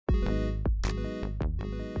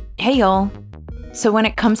Hey y'all. So when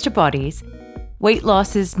it comes to bodies, weight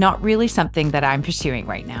loss is not really something that I'm pursuing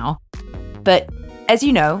right now. But as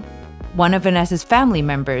you know, one of Vanessa's family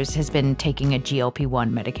members has been taking a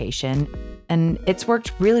GLP-1 medication, and it's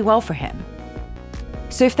worked really well for him.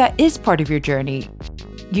 So if that is part of your journey,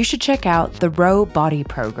 you should check out the Ro Body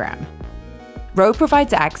Program. Ro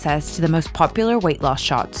provides access to the most popular weight loss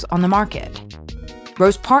shots on the market.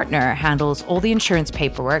 Ro's partner handles all the insurance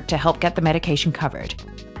paperwork to help get the medication covered.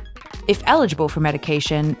 If eligible for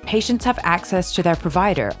medication, patients have access to their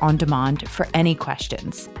provider on demand for any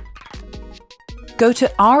questions. Go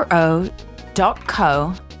to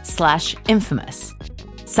ro.co/infamous.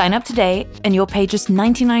 Sign up today and you'll pay just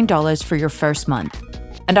 $99 for your first month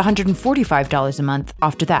and $145 a month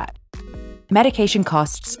after that. Medication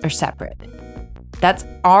costs are separate. That's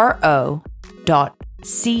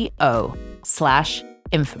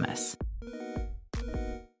ro.co/infamous.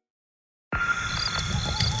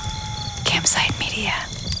 Campsite Media.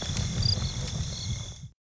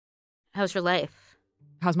 How's your life?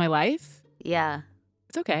 How's my life? Yeah.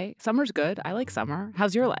 It's okay. Summer's good. I like summer.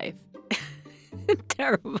 How's your life?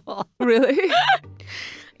 Terrible. Really?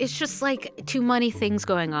 It's just like too many things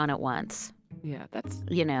going on at once. Yeah, that's...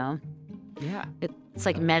 You know? Yeah. It's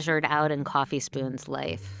like measured out in coffee spoons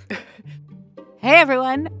life. Hey,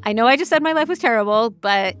 everyone. I know I just said my life was terrible,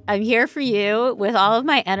 but I'm here for you with all of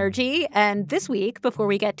my energy. And this week, before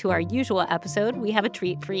we get to our usual episode, we have a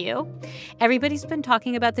treat for you. Everybody's been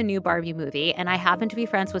talking about the new Barbie movie, and I happen to be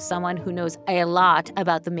friends with someone who knows a lot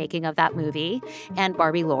about the making of that movie and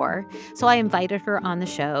Barbie lore. So I invited her on the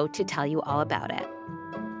show to tell you all about it.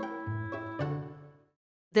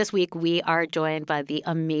 This week, we are joined by the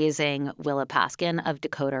amazing Willa Paskin of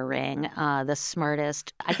Dakota Ring, the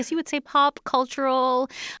smartest, I guess you would say, pop cultural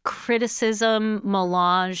criticism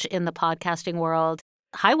melange in the podcasting world.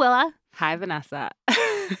 Hi, Willa. Hi, Vanessa.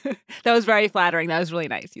 That was very flattering. That was really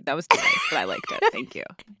nice. That was too nice, but I liked it. Thank you.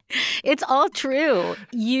 It's all true.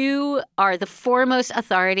 You are the foremost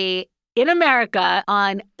authority in America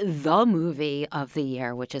on the movie of the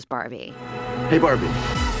year, which is Barbie. Hey, Barbie.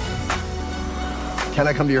 Can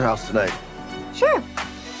I come to your house tonight? Sure.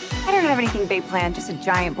 I don't have anything big planned, just a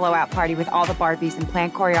giant blowout party with all the Barbies and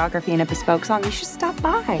planned choreography and a bespoke song. You should stop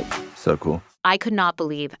by. So cool. I could not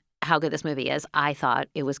believe how good this movie is. I thought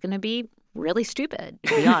it was going to be really stupid,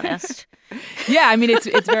 to be honest. Yeah, I mean, it's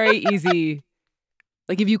very easy.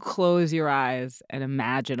 Like, if you close your eyes and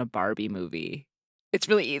imagine a Barbie movie, it's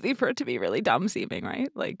really easy for it to be really dumb seeming, right?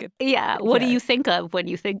 Like, yeah. What do you think of when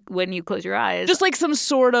you close your eyes? Just like some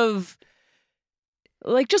sort of...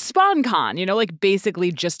 like just SpawnCon, you know, like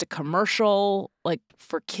basically just a commercial like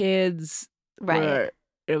for kids. Right. Where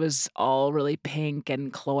it was all really pink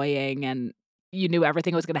and cloying and you knew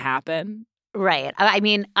everything was going to happen. Right. I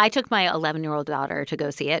mean, I took my 11-year-old daughter to go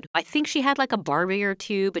see it. I think she had like a Barbie or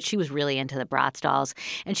two, but she was really into the Bratz dolls.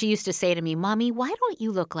 And she used to say to me, Mommy, why don't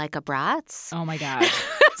you look like a Bratz? Oh, my God.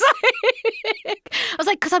 I was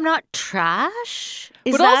like, because I'm not trash.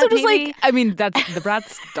 Is but that also just maybe... like, I mean, the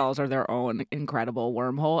Bratz dolls are their own incredible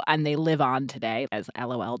wormhole and they live on today as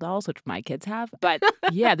LOL dolls, which my kids have. But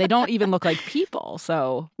yeah, they don't even look like people.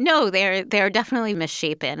 So no, they're definitely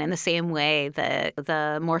misshapen in the same way that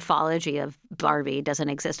the morphology of Barbie doesn't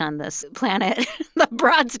exist on this planet. The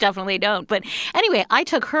Bratz definitely don't. But anyway, I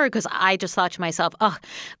took her because I just thought to myself, oh,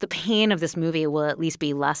 the pain of this movie will at least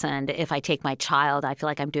be lessened if I take my child. I feel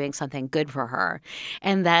like I'm doing something good for her.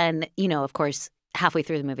 And then, you know, of course, halfway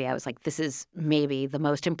through the movie, I was like, this is maybe the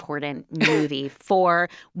most important movie for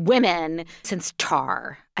women since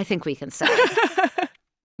Tar, I think we can say.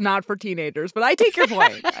 Not for teenagers, but I take your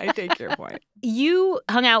point. You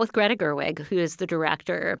hung out with Greta Gerwig, who is the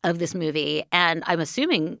director of this movie, and I'm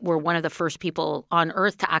assuming were one of the first people on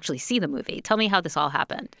Earth to actually see the movie. Tell me how this all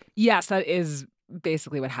happened. Yes, that is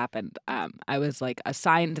basically what happened. I was like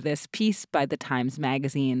assigned this piece by the Times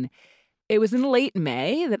Magazine. It was in late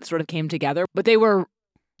May that it sort of came together, but they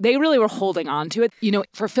really were holding on to it. You know,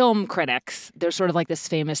 for film critics, there's sort of like this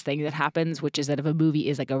famous thing that happens, which is that if a movie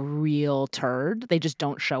is like a real turd, they just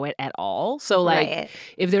don't show it at all. So like Right.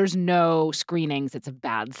 if there's no screenings, it's a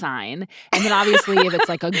bad sign. And then obviously if it's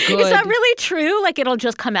like a good... Is that really true? Like it'll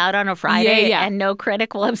just come out on a Friday Yeah. and no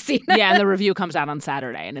critic will have seen it? Yeah, and the review comes out on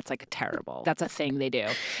Saturday and it's like terrible. That's a thing they do.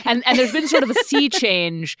 And there's been sort of a sea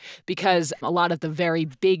change because a lot of the very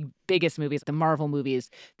biggest movies, the Marvel movies,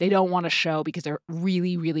 they don't want to show because they're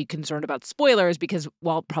really, really concerned about spoilers because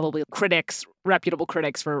while probably reputable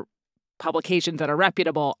critics for publications that are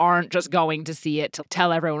reputable aren't just going to see it to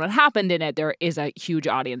tell everyone what happened in it, there is a huge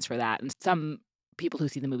audience for that. And some people who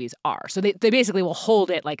see the movies are. So they basically will hold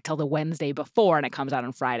it like till the Wednesday before, and it comes out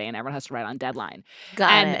on Friday, and everyone has to write on deadline.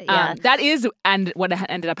 Got it. Yeah. That is, and what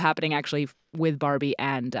ended up happening actually with Barbie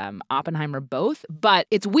and Oppenheimer both. But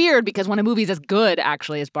it's weird because when a movie's as good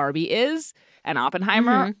actually as Barbie is and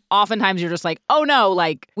Oppenheimer, oftentimes you're just like, oh no,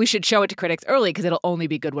 like we should show it to critics early because it'll only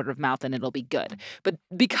be good word of mouth and it'll be good. But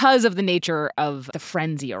because of the nature of the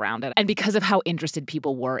frenzy around it and because of how interested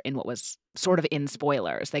people were in what was sort of in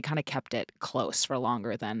spoilers, they kind of kept it close for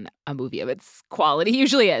longer than a movie of its quality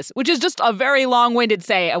usually is, which is just a very long-winded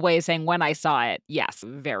way of saying when I saw it, yes,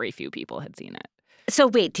 very few people had seen it. So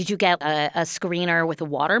wait, did you get a screener with a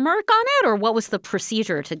watermark on it, or what was the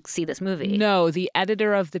procedure to see this movie? No, the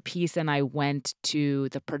editor of the piece and I went to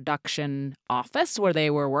the production office where they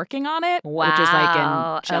were working on it, which is like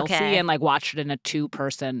in Chelsea, and like watched it in a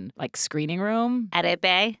 2-person like screening room. Edit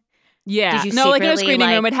bay? Yeah, Did you like in a secretly,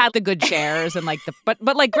 screening room, it had the good chairs and like but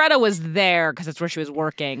like Greta was there because it's where she was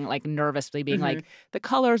working, like nervously being like, the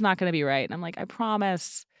color's not going to be right, and I'm like, I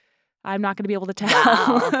promise. I'm not going to be able to tell.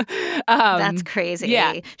 Wow. That's crazy.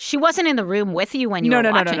 Yeah. She wasn't in the room with you when you were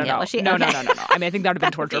watching it, was she? No. Okay. I mean, I think that would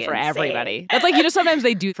have been torture for everybody. That's like, sometimes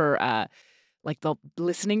they do for like the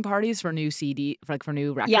listening parties for new for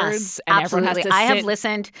new records. Yes, and absolutely. Everyone has to I have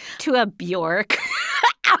listened to a Bjork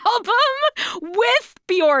album with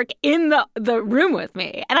Bjork in the room with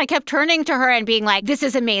me. And I kept turning to her and being like, this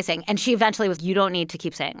is amazing. And she eventually was, you don't need to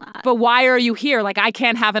keep saying that. But why are you here? Like, I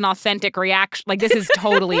can't have an authentic reaction. Like, this is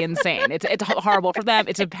totally insane. It's horrible for them.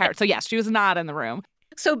 So yes, she was not in the room.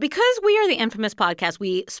 So because we are the Infamous Podcast,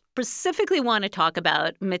 we specifically want to talk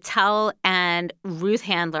about Mattel and Ruth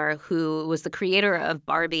Handler, who was the creator of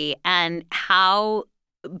Barbie, and how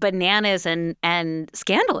bananas and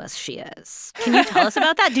scandalous she is. Can you tell us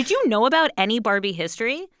about that? Did you know about any Barbie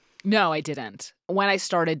history? No, I didn't. When I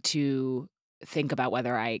started to think about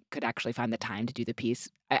whether I could actually find the time to do the piece,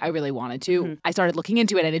 I really wanted to. I started looking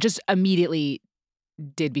into it, and it just immediately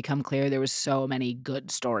did become clear there was so many good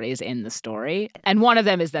stories in the story. And one of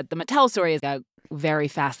them is that the Mattel story is a very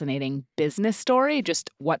fascinating business story, just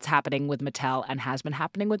what's happening with Mattel and has been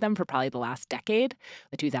happening with them for probably the last decade.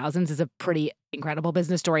 The 2000s is a pretty incredible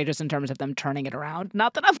business story just in terms of them turning it around.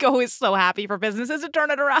 Not that I'm always so happy for businesses to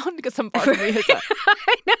turn it around because some part of me is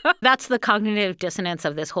I know. That's the cognitive dissonance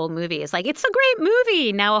of this whole movie. It's like, it's a great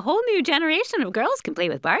movie. Now a whole new generation of girls can play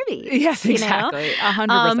with Barbie. Yes, exactly.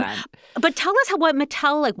 100%. But tell us what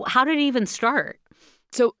Mattel, like, how did it even start?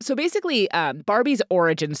 So basically, Barbie's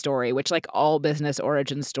origin story, which like all business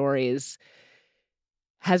origin stories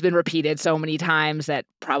has been repeated so many times that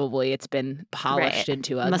probably it's been polished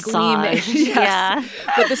into a massage. Yes. Yeah.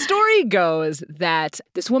 But the story goes that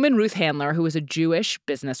this woman, Ruth Handler, who was a Jewish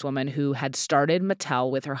businesswoman who had started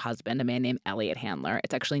Mattel with her husband, a man named Elliot Handler.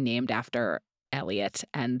 It's actually named after Elliot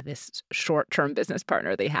and this short-term business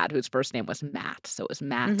partner they had whose first name was Matt. So it was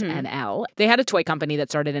Matt and Elle. They had a toy company that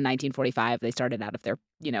started in 1945. They started out of their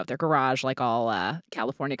garage like all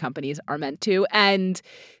California companies are meant to. And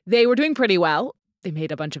they were doing pretty well. They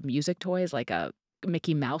made a bunch of music toys like a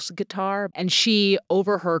Mickey Mouse guitar. And she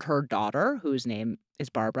overheard her daughter, whose name is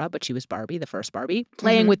Barbara, but she was Barbie, the first Barbie,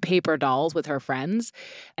 playing with paper dolls with her friends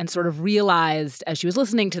and sort of realized as she was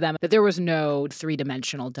listening to them that there was no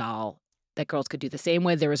three-dimensional doll that girls could do the same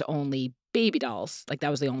with. There was only baby dolls. Like that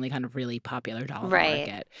was the only kind of really popular doll in the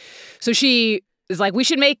market. So she is like, we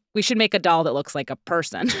should make a doll that looks like a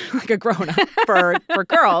person, like a grown-up for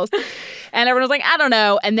girls. And everyone was like, I don't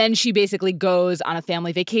know. And then she basically goes on a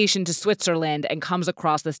family vacation to Switzerland and comes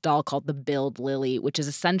across this doll called the Build Lily, which is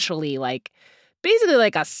essentially basically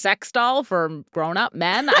like a sex doll for grown-up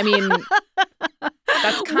men. I mean,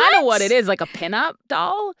 that's kind of what it is, like a pinup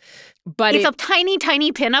doll. But it's a tiny,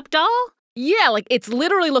 tiny pinup doll? Yeah, like it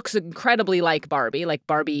literally looks incredibly like Barbie. Like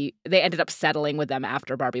Barbie, they ended up settling with them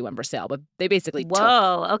after Barbie went for sale, but they basically took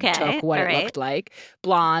what it looked like.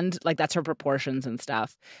 Blonde, like that's her proportions and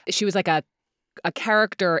stuff. She was like a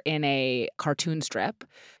character in a cartoon strip,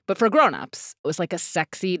 but for grown-ups, it was like a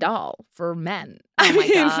sexy doll for men. Oh my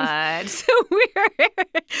God. So weird.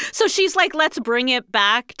 So she's like, let's bring it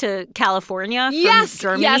back to California from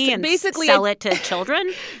Germany and basically sell it to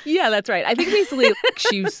children? Yeah, that's right. I think basically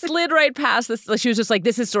she slid right past this. She was just like,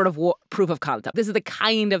 this is sort of proof of concept. This is the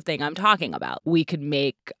kind of thing I'm talking about. We could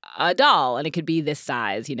make a doll and it could be this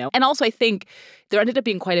size, And also I think there ended up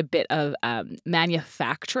being quite a bit of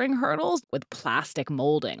manufacturing hurdles with plastic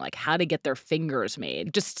molding, like how to get their fingers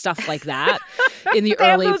made, just stuff like that in the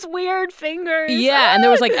they early. Have those weird fingers. Yeah, and there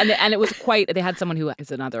was like, and it was quite. They had someone who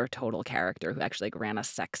is another total character who actually ran a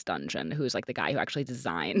sex dungeon, who's like the guy who actually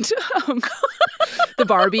designed the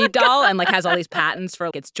Barbie doll and like has all these patents for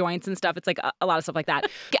its joints and stuff. It's like a lot of stuff like that.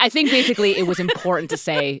 I think basically it was important to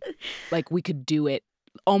say like we could do it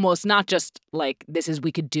almost not just like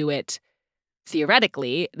we could do it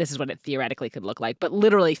theoretically, this is what it theoretically could look like, but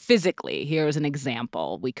literally physically, here's an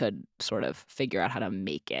example. We could sort of figure out how to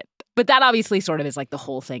make it. But that obviously sort of is like the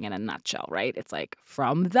whole thing in a nutshell, right? It's like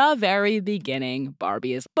from the very beginning,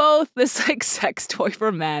 Barbie is both this like sex toy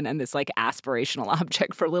for men and this like aspirational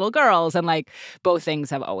object for little girls. And like both things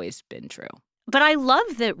have always been true. But I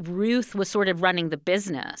love that Ruth was sort of running the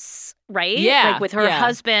business, right? Yeah, like with her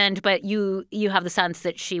husband. But you have the sense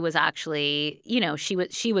that she was actually, she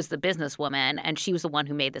was the businesswoman, and she was the one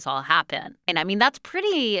who made this all happen. And I mean, that's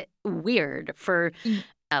pretty weird for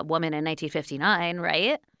a woman in 1959,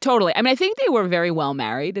 right? Totally. I mean, I think they were very well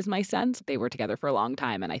married, is my sense. They were together for a long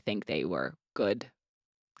time, and I think they were good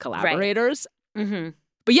collaborators. Right. Mm-hmm.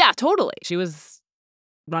 But yeah, totally. She was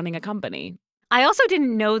running a company. I also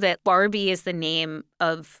didn't know that Barbie is the name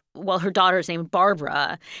of, her daughter's named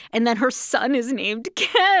Barbara, and then her son is named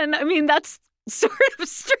Ken. I mean, that's sort of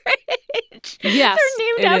strange. Yes, they're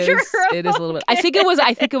named after her. It is a little bit. I think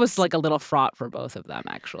it was like a little fraught for both of them,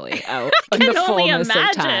 actually. In the fullness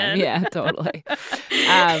of time. Yeah, totally.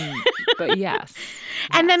 But yes.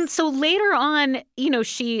 And then so later on,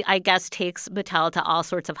 she, I guess, takes Mattel to all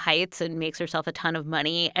sorts of heights and makes herself a ton of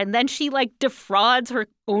money. And then she like defrauds her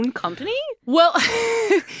own company. Well,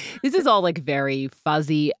 this is all like very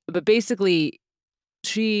fuzzy. But basically,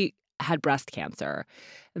 she had breast cancer.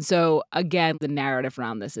 And so, again, the narrative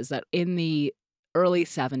around this is that in the early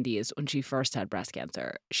 70s, when she first had breast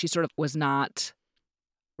cancer, she sort of was not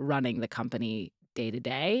running the company day to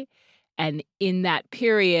day. And in that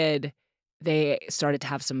period, they started to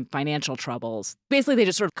have some financial troubles. Basically, they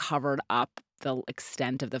just sort of covered up the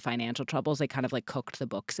extent of the financial troubles. They kind of like cooked the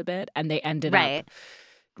books a bit, and they ended up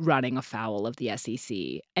running afoul of the SEC.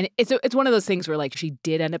 And it's one of those things where like she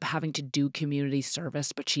did end up having to do community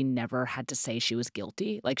service, but she never had to say she was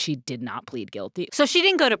guilty. Like she did not plead guilty. So she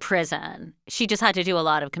didn't go to prison. She just had to do a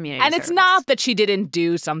lot of community service. And it's not that she didn't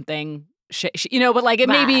do something but like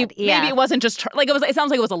maybe it wasn't just her. Like it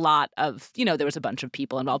sounds like it was a lot of, there was a bunch of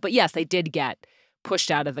people involved. But yes, they did get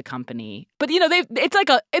pushed out of the company. But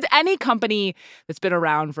it's any company that's been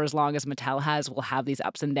around for as long as Mattel has will have these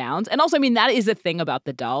ups and downs. And also, I mean, that is the thing about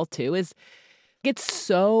the doll too, is it's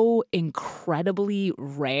so incredibly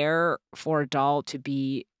rare for a doll to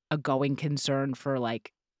be a going concern for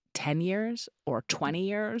like 10 years or 20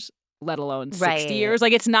 years, let alone 60 years.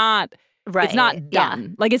 Like it's not Right. It's not done. Yeah.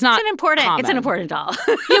 Like it's not It's an important doll.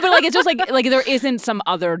 Yeah, but like it's just like there isn't some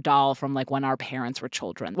other doll from like when our parents were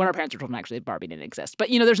children. When our parents were children, actually, Barbie didn't exist. But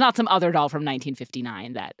there's not some other doll from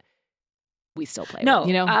 1959 that we still play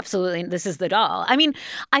with, absolutely. This is the doll. I mean,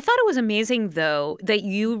 I thought it was amazing, though, that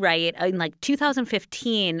you write in like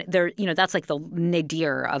 2015, that's like the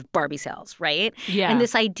nadir of Barbie sales, right? Yeah. And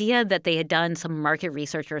this idea that they had done some market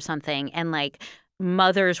research or something, and like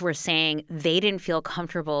mothers were saying they didn't feel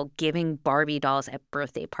comfortable giving Barbie dolls at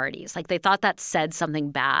birthday parties. Like they thought that said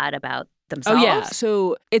something bad about themselves. Oh, yeah.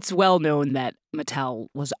 So it's well known that Mattel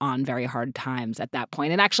was on very hard times at that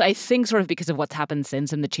point. And actually, I think sort of because of what's happened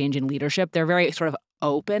since and the change in leadership, they're very sort of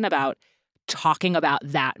open about talking about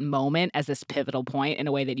that moment as this pivotal point in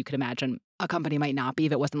a way that you could imagine a company might not be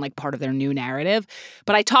if it wasn't like part of their new narrative.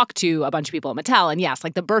 But I talked to a bunch of people at Mattel, and yes,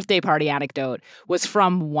 like the birthday party anecdote was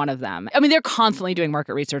from one of them. I mean, they're constantly doing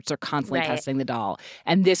market research. They're constantly testing the doll.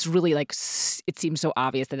 And this really like, it seems so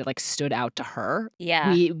obvious that it like stood out to her.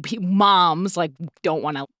 Yeah. Moms like don't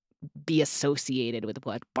want to be associated with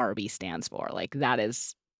what Barbie stands for. Like that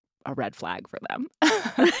is a red flag for them.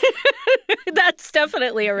 That's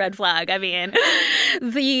definitely a red flag. I mean,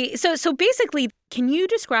 so basically, can you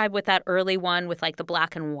describe what that early one with like the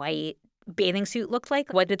black and white bathing suit looked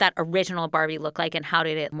like? What did that original Barbie look like, and how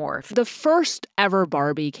did it morph? The first ever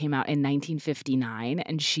Barbie came out in 1959,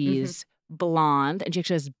 and she's blonde, and she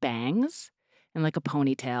actually has bangs and like a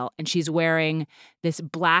ponytail, and she's wearing this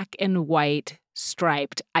black and white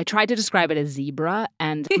striped. I tried to describe it as zebra,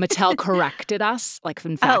 and Mattel corrected us, like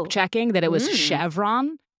from fact checking, that it was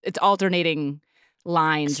chevron. It's alternating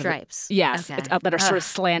lines. Stripes. Yes. Okay. It's up that are sort of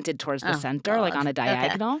slanted towards the center, like on a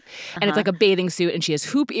diagonal. Okay. And it's like a bathing suit, and she has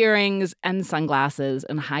hoop earrings and sunglasses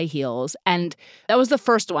and high heels. And that was the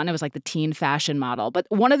first one. It was like the teen fashion model. But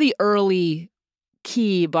one of the early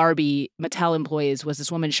key Barbie Mattel employees was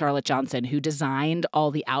this woman, Charlotte Johnson, who designed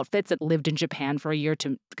all the outfits that lived in Japan for a year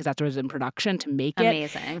because that's where it was in production to make it.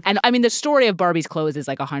 Amazing. And I mean, the story of Barbie's clothes is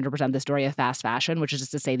like 100% the story of fast fashion, which is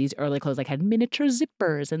just to say these early clothes like had miniature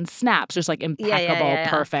zippers and snaps, just like impeccable,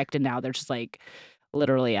 perfect. And now they're just like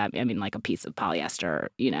literally, I mean, like a piece of polyester,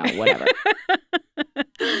 whatever.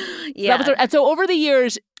 Yeah. And so over the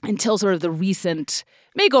years, until sort of the recent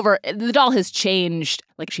makeover, the doll has changed.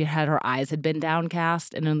 Like she her eyes had been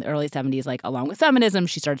downcast, and in the early 70s, like along with feminism,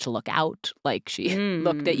 she started to look out. Like she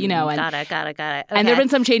looked at, and got it. Okay. and there have been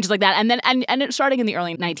some changes like that. And then starting in the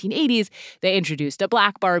early 1980s, they introduced a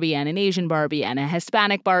black Barbie and an Asian Barbie and a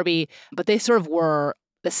Hispanic Barbie, but they sort of were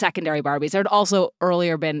the secondary Barbies. There had also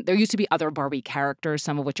there used to be other Barbie characters,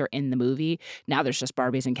 some of which are in the movie. Now there's just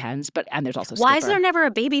Barbies and Kens, and there's also Why is Skipper. there never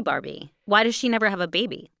a baby Barbie? Why does she never have a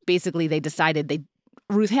baby? Basically, they decided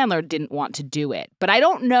Ruth Handler didn't want to do it. But I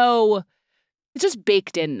don't know. It's just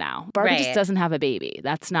baked in now. Barbie just doesn't have a baby.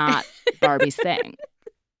 That's not Barbie's thing.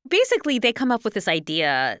 Basically, they come up with this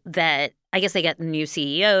idea that I guess they get new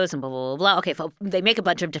CEOs and blah, blah, blah, blah. Okay, they make a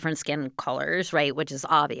bunch of different skin colors, right, which is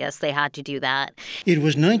obvious. They had to do that. It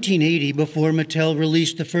was 1980 before Mattel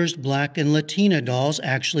released the first black and Latina dolls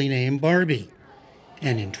actually named Barbie.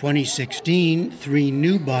 And in 2016, 3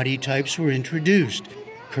 new body types were introduced: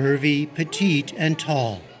 curvy, petite, and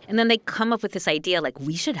tall. And then they come up with this idea, like,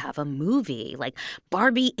 we should have a movie. Like,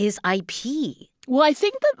 Barbie is IP. Well, I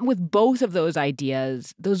think that with both of those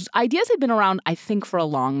ideas had been around, I think, for a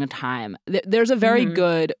long time. There's a very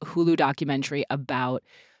good Hulu documentary about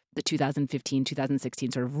the 2015,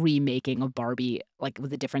 2016 sort of remaking of Barbie, like with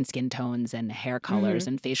the different skin tones and hair colors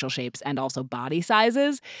and facial shapes and also body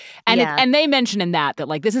sizes. And and they mention in that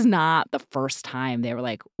like this is not the first time they were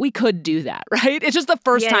like, we could do that, right? It's just the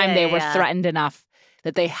first time they were threatened enough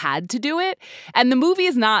that they had to do it. And the movie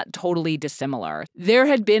is not totally dissimilar. There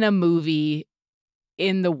had been a movie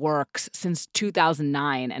in the works since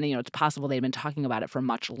 2009, and it's possible they'd been talking about it for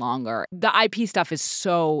much longer. The IP stuff is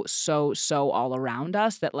so all around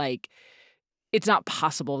us that like it's not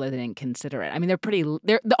possible that they didn't consider it. I mean,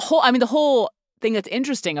 the whole thing that's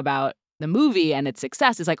interesting about the movie and its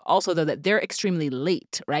success is like also though that they're extremely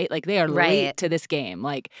late, right? Like they are late to this game.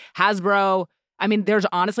 Like Hasbro, I mean, there's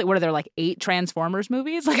honestly, what are there, like 8 Transformers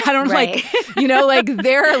movies? Like, I don't like, like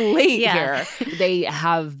they're late here. They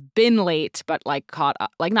have been late, but like caught up,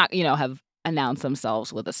 like not, have announced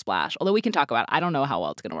themselves with a splash. Although we can talk about it. I don't know how well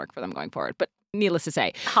it's going to work for them going forward. But needless to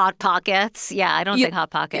say. Hot Pockets. Yeah, I don't think Hot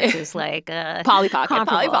Pockets is like Polly Pocket.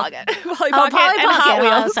 Polly Pocket. Polly Pocket and Hot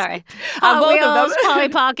Wheels. Oh, sorry. Hot Wheels, Polly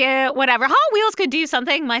Pocket, whatever. Hot Wheels could do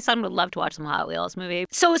something. My son would love to watch some Hot Wheels movie.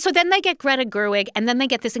 So then they get Greta Gerwig, and then they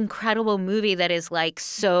get this incredible movie that is like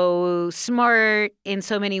so smart in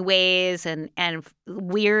so many ways and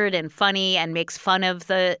weird and funny and makes fun of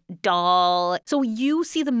the doll. So you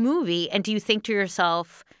see the movie and do you think to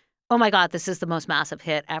yourself, oh my God, this is the most massive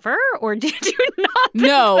hit ever? Or did you not think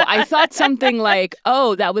that? I thought something like,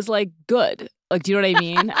 oh, that was like good. Like, do you know what I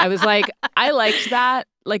mean? I was like, I liked that.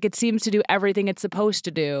 Like, it seems to do everything it's supposed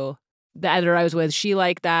to do. The editor I was with, she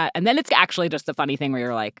liked that. And then it's actually just the funny thing where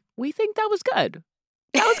you're like, we think that was good.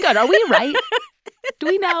 That was good. Are we right? Do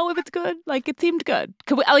we know if it's good? Like, it seemed good.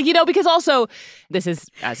 Could we, because also this is,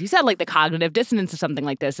 as you said, like the cognitive dissonance of something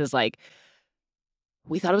like this is like,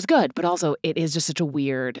 we thought it was good, but also it is just such a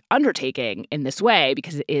weird undertaking in this way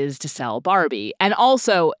because it is to sell Barbie. And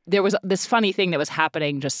also there was this funny thing that was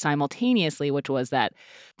happening just simultaneously, which was that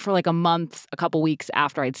for like a couple weeks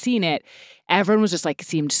after I'd seen it, everyone was just like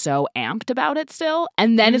seemed so amped about it still.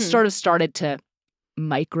 And then it sort of started to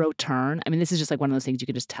micro turn. I mean, this is just like one of those things you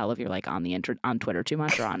could just tell if you're like on Twitter too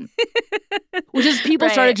much or on, which is people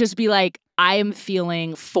started just be like, I am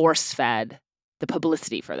feeling force fed the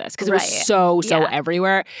publicity for this because it was so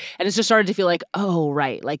everywhere. And it's just started to feel like, oh,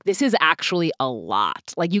 right. Like this is actually a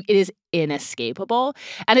lot. Like it is inescapable.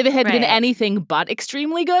 And if it had been anything but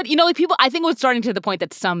extremely good, like people, I think it was starting to the point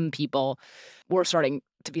that some people were starting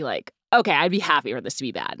to be like, okay, I'd be happy for this to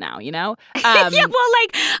be bad now, Yeah, well, like,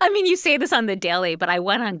 I mean, you say this on The Daily, but I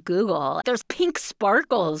went on Google. There's pink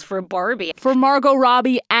sparkles for Barbie. For Margot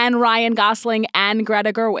Robbie and Ryan Gosling and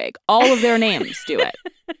Greta Gerwig. All of their names do it.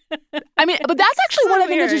 I mean, but that's actually one of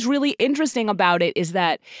the things that's just really interesting about it is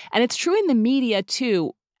that, and it's true in the media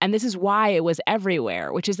too, and this is why it was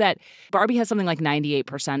everywhere, which is that Barbie has something like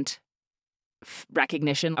 98%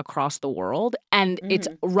 recognition across the world, and it's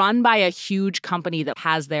run by a huge company that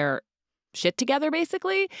has their shit together,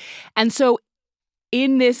 basically. And so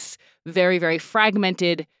in this very, very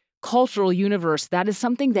fragmented cultural universe, that is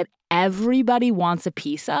something that everybody wants a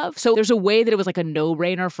piece of. So there's a way that it was like a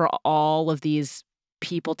no-brainer for all of these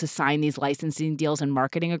people to sign these licensing deals and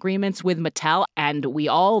marketing agreements with Mattel. And we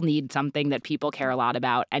all need something that people care a lot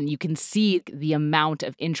about. And you can see the amount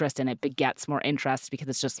of interest in it begets more interest because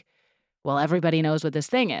it's just, well, everybody knows what this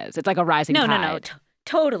thing is. It's like a rising tide. No.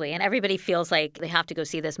 Totally. And everybody feels like they have to go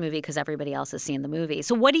see this movie because everybody else has seen the movie.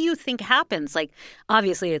 So what do you think happens? Like,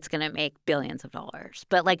 obviously, it's going to make billions of dollars.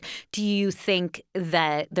 But, like, do you think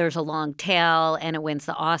that there's a long tail and it wins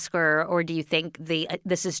the Oscar? Or do you think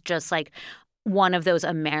this is just, like, one of those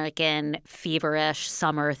American feverish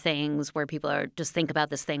summer things where people are just think about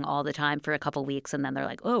this thing all the time for a couple weeks and then they're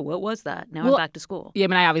like, oh, what was that? Now I'm back to school. Yeah, I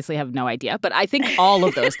mean, I obviously have no idea. But I think all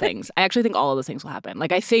of those things, I actually think all of those things will happen.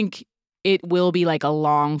 Like, I think it will be like a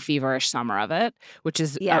long, feverish summer of it, which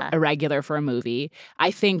is irregular for a movie.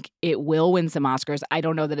 I think it will win some Oscars. I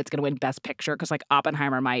don't know that it's going to win Best Picture because, like,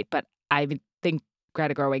 Oppenheimer might, but I think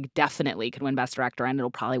Greta Gerwig definitely could win Best Director, and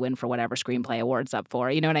it'll probably win for whatever screenplay award's up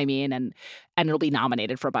for. You know what I mean? And it'll be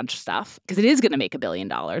nominated for a bunch of stuff because it is going to make $1 billion,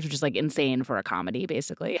 which is, like, insane for a comedy,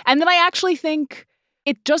 basically. And then I actually think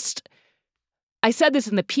it just... I said this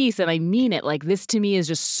in the piece, and I mean it. Like, this to me is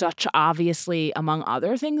just such, obviously, among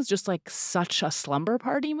other things, just like such a slumber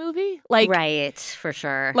party movie. Like, right, for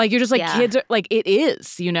sure. Like, you're just like, kids are like, it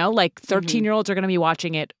is, you know, like 13-year-olds are going to be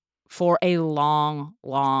watching it for a long,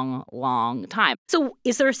 long, long time. So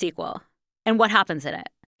is there a sequel? And what happens in it?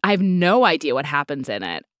 I have no idea what happens in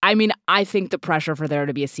it. I mean, I think the pressure for there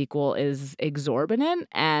to be a sequel is exorbitant,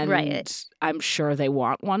 and I'm sure they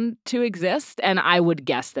want one to exist, and I would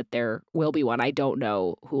guess that there will be one. I don't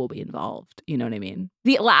know who will be involved. You know what I mean?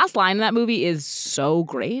 The last line in that movie is so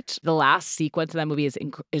great. The last sequence of that movie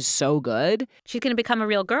is so good. She's going to become a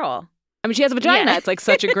real girl. I mean, she has a vagina. Yeah. It's like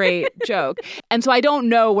such a great joke. And so I don't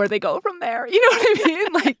know where they go from there. You know what I mean?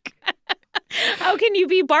 Like... How can you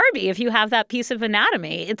be Barbie if you have that piece of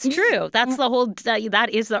anatomy? It's true. That's the whole, that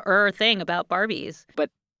is the thing about Barbies. But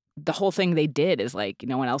the whole thing they did is like,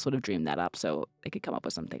 no one else would have dreamed that up, so they could come up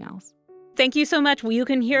with something else. Thank you so much. You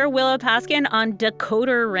can hear Willa Paskin on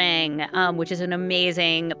Decoder Ring, which is an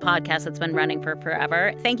amazing podcast that's been running for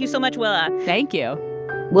forever. Thank you so much, Willa. Thank you.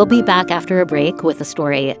 We'll be back after a break with a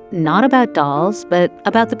story not about dolls, but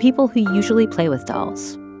about the people who usually play with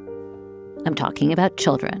dolls. I'm talking about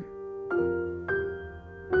children.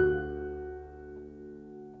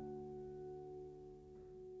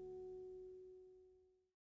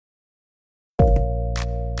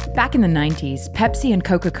 Back in the 90s, Pepsi and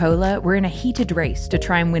Coca-Cola were in a heated race to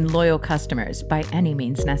try and win loyal customers by any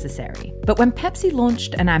means necessary. But when Pepsi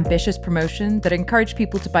launched an ambitious promotion that encouraged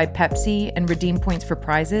people to buy Pepsi and redeem points for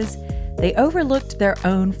prizes, they overlooked their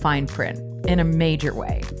own fine print in a major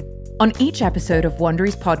way. On each episode of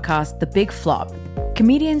Wondery's podcast, The Big Flop,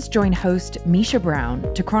 comedians join host Misha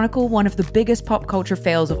Brown to chronicle one of the biggest pop culture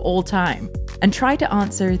fails of all time and try to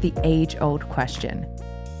answer the age-old question: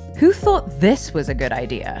 who thought this was a good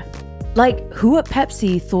idea? Like, who at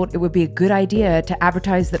Pepsi thought it would be a good idea to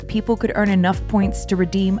advertise that people could earn enough points to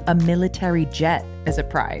redeem a military jet as a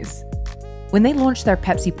prize? When they launched their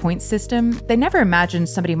Pepsi points system, they never imagined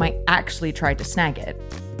somebody might actually try to snag it.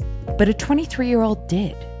 But a 23-year-old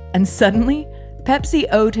did, and suddenly, Pepsi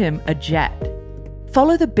owed him a jet.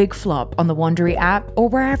 Follow The Big Flop on the Wondery app or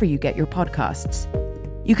wherever you get your podcasts.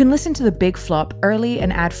 You can listen to The Big Flop early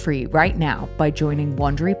and ad-free right now by joining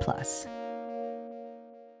Wondery Plus.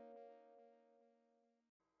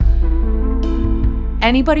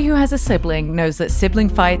 Anybody who has a sibling knows that sibling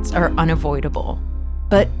fights are unavoidable.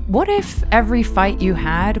 But what if every fight you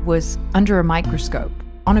had was under a microscope,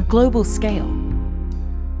 on a global scale?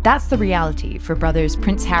 That's the reality for brothers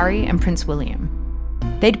Prince Harry and Prince William.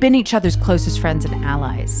 They'd been each other's closest friends and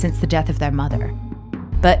allies since the death of their mother.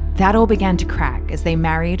 But that all began to crack as they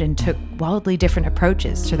married and took wildly different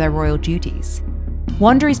approaches to their royal duties.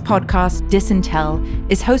 Wondery's podcast,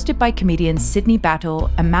 Disintel, is hosted by comedians Sydney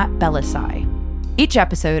Battle and Matt Belisai. Each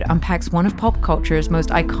episode unpacks one of pop culture's most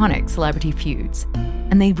iconic celebrity feuds,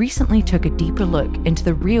 and they recently took a deeper look into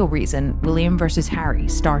the real reason William versus Harry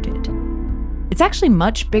started. It's actually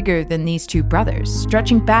much bigger than these two brothers,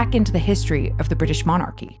 stretching back into the history of the British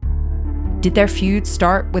monarchy. Did their feud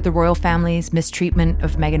start with the royal family's mistreatment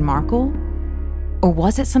of Meghan Markle? Or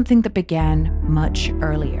was it something that began much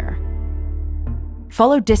earlier?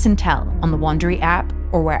 Follow Disintel on the Wondery app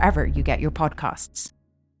or wherever you get your podcasts.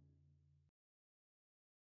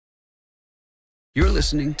 You're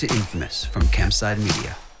listening to Infamous from Campside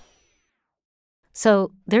Media.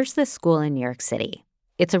 So there's this school in New York City.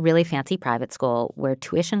 It's a really fancy private school where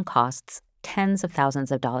tuition costs tens of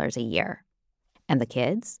thousands of dollars a year. And the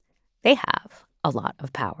kids? They have a lot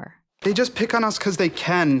of power. They just pick on us because they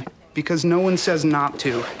can, because no one says not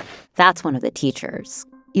to. That's one of the teachers.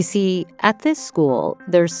 You see, at this school,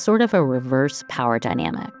 there's sort of a reverse power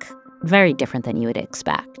dynamic, very different than you would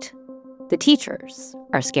expect. The teachers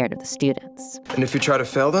are scared of the students. And if you try to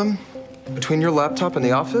fail them, Between your laptop and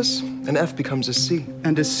the office, an F becomes a C.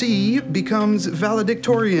 And a C becomes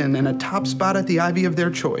valedictorian and a top spot at the Ivy of their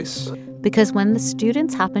choice. Because when the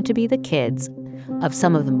students happen to be the kids of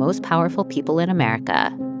some of the most powerful people in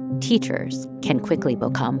America, teachers can quickly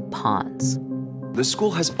become pawns. This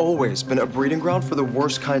school has always been a breeding ground for the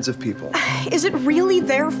worst kinds of people. Is it really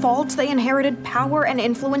their fault they inherited power and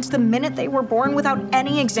influence the minute they were born without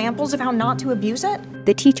any examples of how not to abuse it?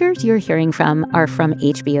 The teachers you're hearing from are from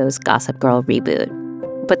HBO's Gossip Girl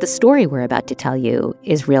reboot. But the story we're about to tell you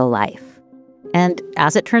is real life. And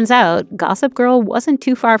as it turns out, Gossip Girl wasn't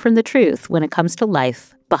too far from the truth when it comes to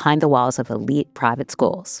life behind the walls of elite private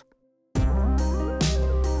schools.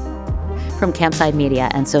 From Campside Media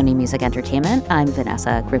and Sony Music Entertainment, I'm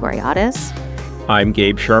Vanessa Grigoriadis. I'm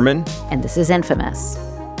Gabe Sherman. And this is Infamous.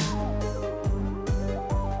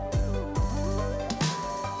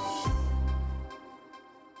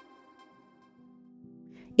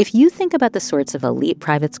 If you think about the sorts of elite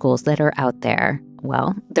private schools that are out there,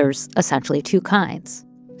 well, there's essentially two kinds.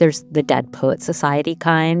 There's the Dead Poet Society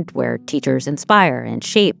kind, where teachers inspire and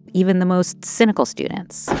shape even the most cynical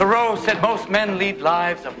students. Thoreau said most men lead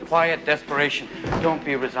lives of quiet desperation. Don't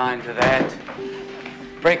be resigned to that.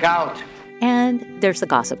 Break out. And there's the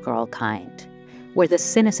Gossip Girl kind, where the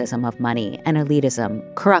cynicism of money and elitism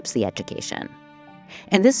corrupts the education.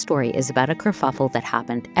 And this story is about a kerfuffle that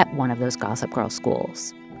happened at one of those Gossip Girl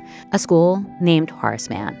schools, a school named Horace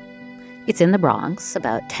Mann. It's in the Bronx,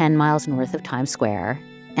 about 10 miles north of Times Square.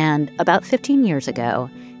 And about 15 years ago,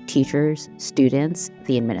 teachers, students,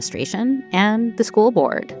 the administration, and the school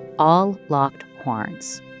board all locked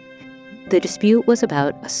horns. The dispute was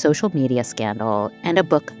about a social media scandal and a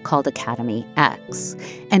book called Academy X,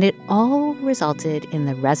 and it all resulted in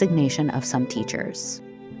the resignation of some teachers.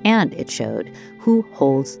 And it showed who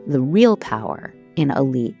holds the real power in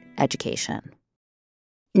elite education.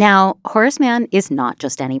 Now, Horace Mann is not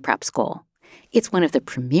just any prep school. It's one of the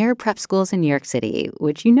premier prep schools in New York City,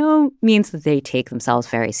 which you know means that they take themselves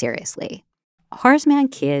very seriously. Horace Mann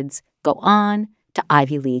kids go on to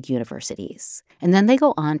Ivy League universities, and then they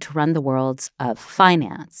go on to run the worlds of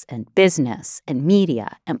finance and business and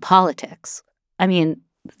media and politics. I mean,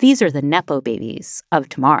 these are the Nepo babies of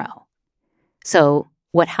tomorrow. So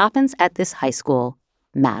what happens at this high school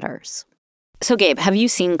matters. So, Gabe, have you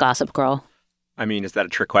seen Gossip Girl? I mean, is that a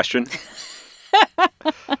trick question?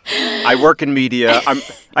 I work in media.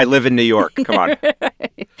 I live in New York. Come on.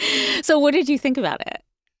 So what did you think about it?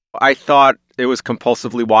 I thought it was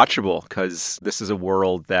compulsively watchable because this is a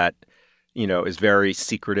world that, you know, is very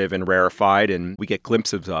secretive and rarefied and we get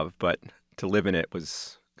glimpses of, but to live in it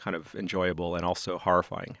was kind of enjoyable and also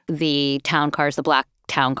horrifying. The town cars, the black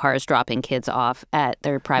town cars dropping kids off at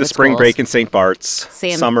their private schools. The spring schools. Break in St. Bart's,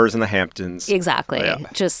 summers in the Hamptons. Exactly. Yeah.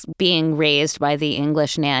 Just being raised by the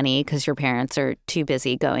English nanny because your parents are too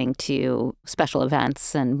busy going to special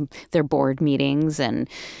events and their board meetings. And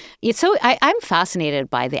so I'm fascinated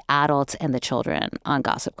by the adults and the children on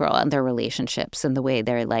Gossip Girl and their relationships and the way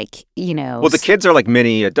they're like, you know. Well, the kids are like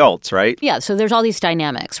mini adults, right? Yeah. So there's all these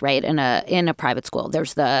dynamics, right? In a private school,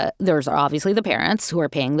 there's obviously the parents who are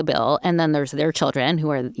paying the bill, and then there's their children who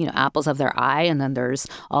are, you know, apples of their eye, and then there's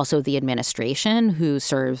also the administration who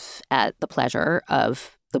serve at the pleasure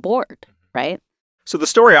of the board, right? So the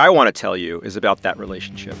story I want to tell you is about that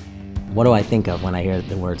relationship. What do I think of when I hear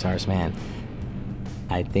the words Horace Mann?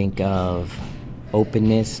 I think of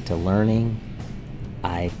openness to learning.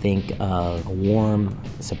 I think of a warm,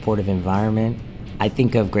 supportive environment. I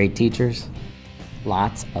think of great teachers,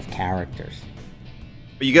 lots of characters.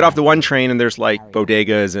 But you get off the one train and there's like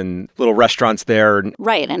bodegas and little restaurants there.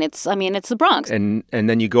 Right. And it's the Bronx. And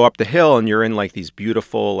then you go up the hill and you're in like these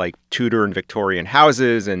beautiful like Tudor and Victorian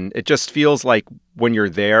houses. And it just feels like when you're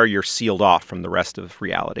there, you're sealed off from the rest of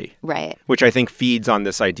reality. Right. Which I think feeds on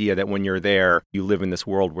this idea that when you're there, you live in this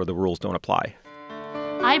world where the rules don't apply.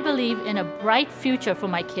 I believe in a bright future for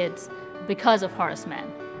my kids because of Horace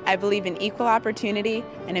Mann. I believe in equal opportunity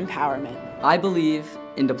and empowerment. I believe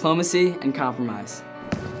in diplomacy and compromise.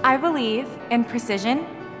 I believe in precision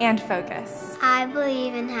and focus. I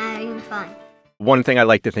believe in having fun. One thing I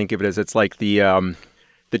like to think of it as it's like the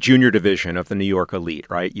junior division of the New York elite,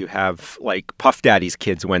 right? You have like Puff Daddy's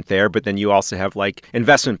kids went there, but then you also have like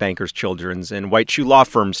investment bankers' children's and white shoe law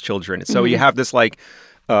firms' children. So you have this like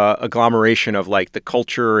agglomeration of like the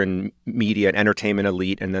culture and media and entertainment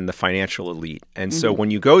elite and then the financial elite. And so when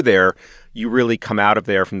you go there, you really come out of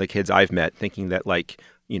there from the kids I've met thinking that like,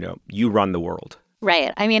 you know, you run the world.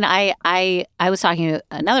 Right. I mean, I was talking to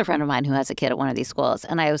another friend of mine who has a kid at one of these schools,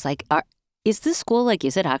 and I was like, is this school, like,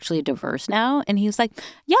 is it actually diverse now? And he was like,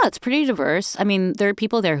 yeah, it's pretty diverse. I mean, there are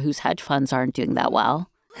people there whose hedge funds aren't doing that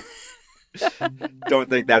well. Don't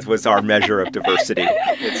think that was our measure of diversity.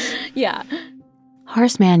 Yeah.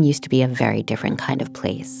 Horace Mann used to be a very different kind of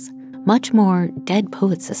place. Much more Dead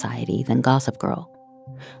Poets Society than Gossip Girl.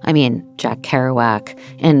 I mean, Jack Kerouac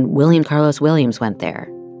and William Carlos Williams went there.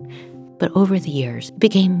 But over the years, it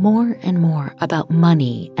became more and more about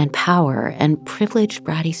money and power and privileged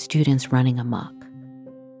bratty students running amok.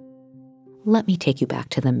 Let me take you back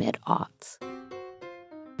to the mid-aughts.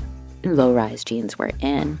 Low-rise jeans were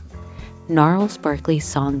in. Gnarls Barkley's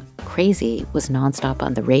song Crazy was nonstop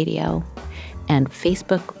on the radio. And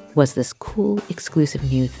Facebook was this cool,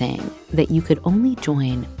 exclusive new thing that you could only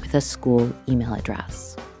join with a school email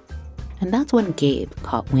address. And that's when Gabe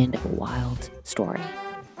caught wind of a wild story.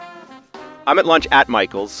 I'm at lunch at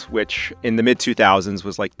Michael's, which in the mid-2000s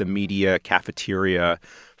was like the media cafeteria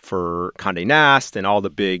for Condé Nast and all the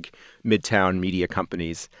big midtown media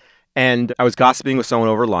companies. And I was gossiping with someone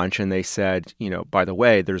over lunch, and they said, by the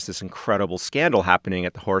way, there's this incredible scandal happening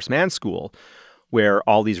at the Horace Mann School where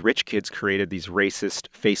all these rich kids created these racist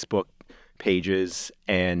Facebook pages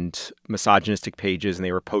and misogynistic pages, and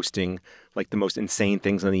they were posting like the most insane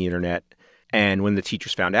things on the internet. And when the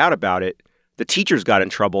teachers found out about it, the teachers got in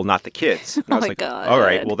trouble, not the kids. And I was God. All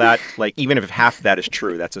right, well, that, even if half of that is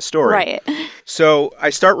true, that's a story. Right. So I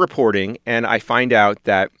start reporting, and I find out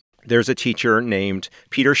that there's a teacher named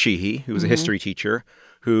Peter Sheehy, who was a history teacher,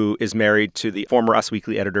 who is married to the former Us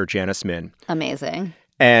Weekly editor, Janice Min. Amazing.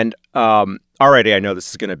 And already I know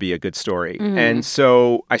this is going to be a good story. And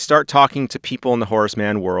so I start talking to people in the Horace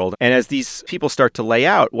Mann world. And as these people start to lay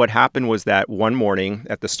out, what happened was that one morning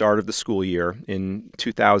at the start of the school year in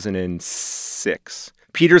 2006,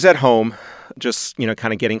 Peter's at home, just,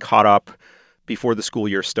 kind of getting caught up before the school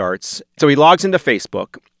year starts. So he logs into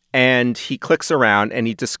Facebook and he clicks around and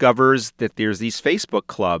he discovers that there's these Facebook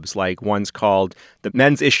clubs, like one's called the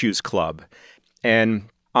Men's Issues Club. And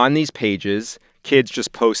on these pages, kids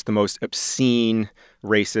just post the most obscene,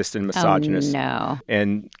 racist, and misogynist. Oh, no.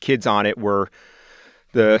 And kids on it were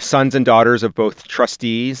the sons and daughters of both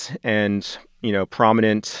trustees and,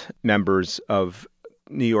 prominent members of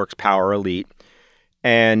New York's power elite.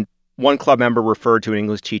 And one club member referred to an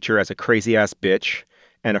English teacher as a crazy-ass bitch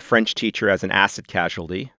and a French teacher as an acid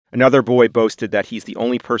casualty. Another boy boasted that he's the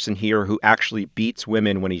only person here who actually beats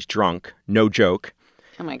women when he's drunk. No joke.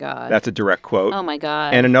 Oh, my God. That's a direct quote. Oh, my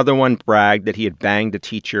God. And another one bragged that he had banged a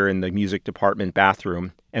teacher in the music department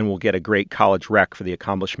bathroom and will get a great college rec for the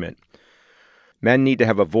accomplishment. Men need to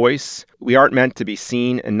have a voice. We aren't meant to be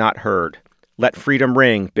seen and not heard. Let freedom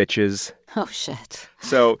ring, bitches. Oh, shit.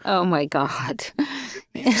 So, oh, my God.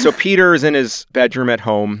 So Peter is in his bedroom at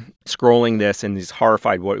home scrolling this, and he's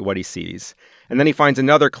horrified what he sees. And then he finds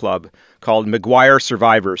another club called McGuire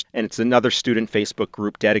Survivors, and it's another student Facebook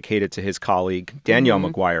group dedicated to his colleague, Danielle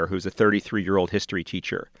McGuire, who's a 33-year-old history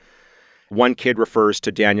teacher. One kid refers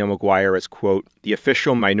to Danielle McGuire as, quote, the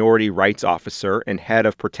official minority rights officer and head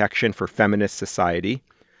of protection for feminist society.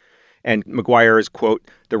 And McGuire is, quote,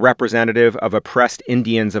 the representative of oppressed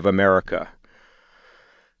Indians of America.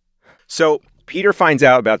 So Peter finds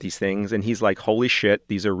out about these things, and he's like, holy shit,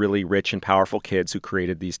 these are really rich and powerful kids who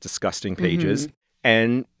created these disgusting pages.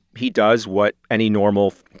 And he does what any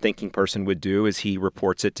normal thinking person would do, is he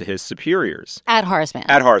reports it to his superiors. At Horace Mann.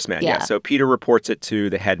 At Horace Mann, yeah. So Peter reports it to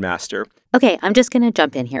the headmaster. Okay, I'm just going to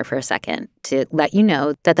jump in here for a second to let you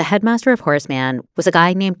know that the headmaster of Horace Mann was a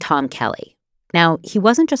guy named Tom Kelly. Now, he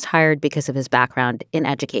wasn't just hired because of his background in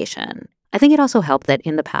education. I think it also helped that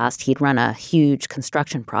in the past he'd run a huge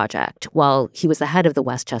construction project while he was the head of the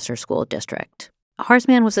Westchester School District. Horace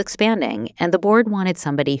Mann was expanding, and the board wanted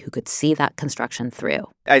somebody who could see that construction through.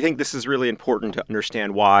 I think this is really important to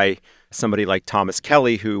understand why somebody like Thomas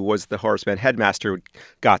Kelly, who was the Horace Mann headmaster,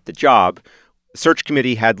 got the job. The search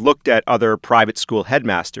committee had looked at other private school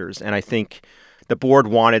headmasters, and I think the board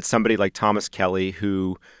wanted somebody like Thomas Kelly,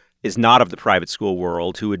 who is not of the private school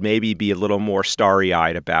world, who would maybe be a little more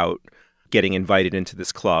starry-eyed about getting invited into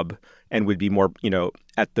this club and would be more,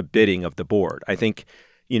 at the bidding of the board. I think,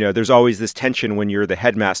 there's always this tension when you're the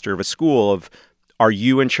headmaster of a school of, are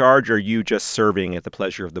you in charge or are you just serving at the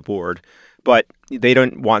pleasure of the board? But they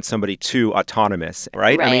don't want somebody too autonomous,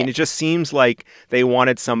 right? I mean, it just seems like they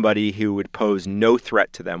wanted somebody who would pose no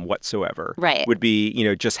threat to them whatsoever. Right. Would be,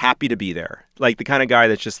 just happy to be there. Like the kind of guy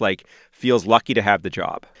that's just like feels lucky to have the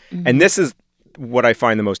job. And this is what I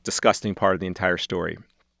find the most disgusting part of the entire story.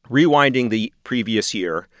 Rewinding the previous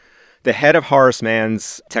year, the head of Horace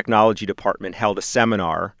Mann's technology department held a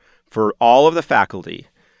seminar for all of the faculty.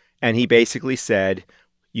 And he basically said,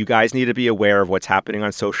 you guys need to be aware of what's happening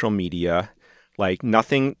on social media. Like,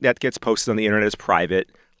 nothing that gets posted on the internet is private.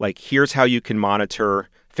 Like, here's how you can monitor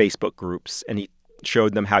Facebook groups. And he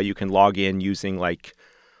showed them how you can log in using like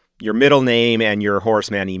your middle name and your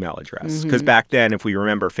Horace Mann email address. Because back then, if we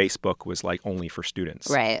remember, Facebook was like only for students.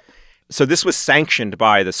 Right. So this was sanctioned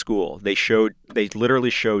by the school. They literally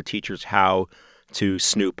showed teachers how to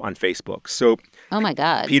snoop on Facebook. So oh my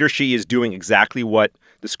God. Peter Shih is doing exactly what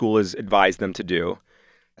the school has advised them to do.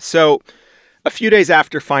 So a few days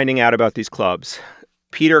after finding out about these clubs,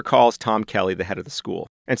 Peter calls Tom Kelly, the head of the school.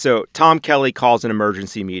 And so Tom Kelly calls an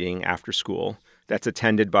emergency meeting after school that's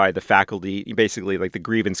attended by the faculty, basically like the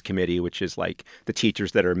grievance committee, which is like the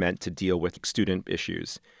teachers that are meant to deal with student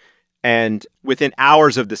issues. And within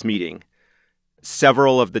hours of this meeting,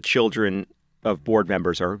 several of the children of board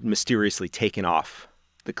members are mysteriously taken off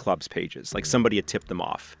the club's pages. Like somebody had tipped them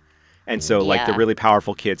off. And so like the really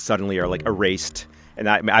powerful kids suddenly are like erased. And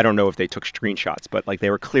I don't know if they took screenshots, but like they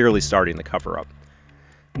were clearly starting the cover up.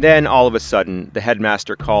 Then all of a sudden, the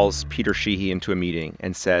headmaster calls Peter Sheehy into a meeting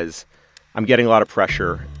and says, I'm getting a lot of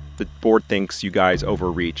pressure. The board thinks you guys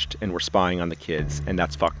overreached and were spying on the kids, and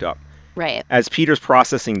that's fucked up. Right. As Peter's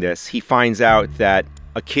processing this, he finds out that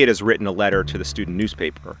a kid has written a letter to the student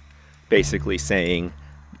newspaper, basically saying,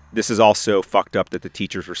 this is also fucked up that the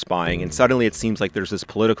teachers were spying. And suddenly it seems like there's this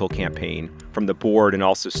political campaign from the board and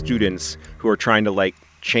also students who are trying to like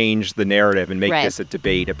change the narrative and make this a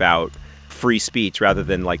debate about free speech rather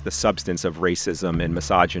than like the substance of racism and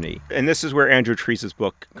misogyny. And this is where Andrew Trees'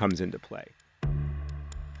 book comes into play.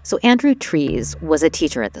 So Andrew Trees was a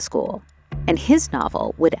teacher at the school, and his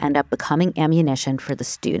novel would end up becoming ammunition for the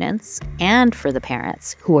students and for the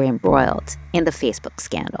parents who were embroiled in the Facebook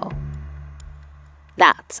scandal.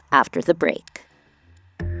 That's after the break.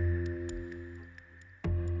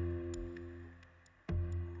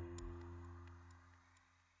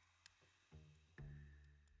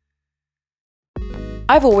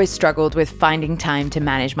 I've always struggled with finding time to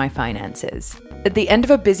manage my finances. At the end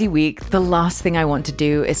of a busy week, the last thing I want to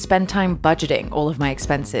do is spend time budgeting all of my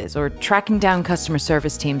expenses or tracking down customer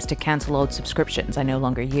service teams to cancel old subscriptions I no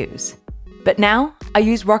longer use. But now, I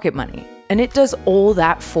use Rocket Money, and it does all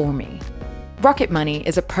that for me. Rocket Money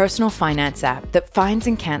is a personal finance app that finds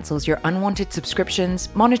and cancels your unwanted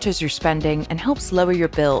subscriptions, monitors your spending, and helps lower your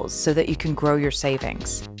bills so that you can grow your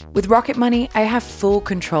savings. With Rocket Money, I have full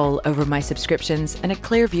control over my subscriptions and a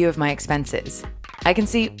clear view of my expenses. I can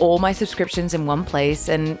see all my subscriptions in one place,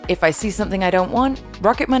 and if I see something I don't want,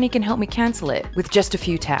 Rocket Money can help me cancel it with just a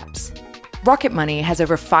few taps. Rocket Money has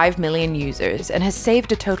over 5 million users and has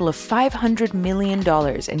saved a total of $500 million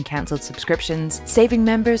in canceled subscriptions, saving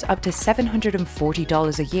members up to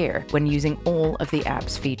 $740 a year when using all of the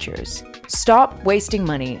app's features. Stop wasting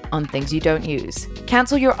money on things you don't use.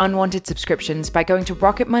 Cancel your unwanted subscriptions by going to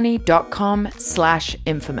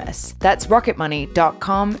rocketmoney.com/infamous. That's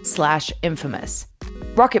rocketmoney.com/infamous.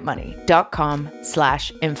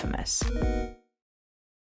 rocketmoney.com/infamous.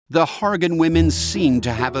 The Hargan women seemed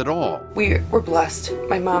to have it all. We were blessed.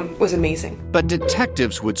 My mom was amazing. But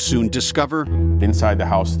detectives would soon discover inside the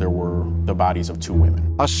house there were the bodies of 2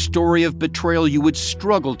 women. A story of betrayal you would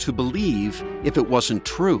struggle to believe if it wasn't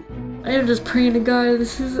true. I am just praying to God,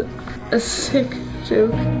 this is a sick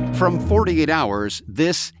joke. From 48 Hours,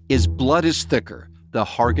 this is Blood is Thicker, the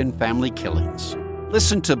Hargan family killings.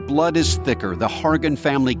 Listen to Blood is Thicker, the Hargan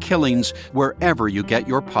family killings, wherever you get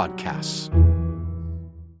your podcasts.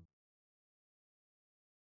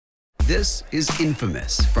 This is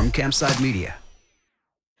Infamous from Campside Media.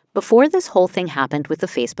 Before this whole thing happened with the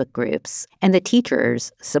Facebook groups and the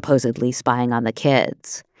teachers supposedly spying on the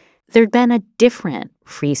kids, there'd been a different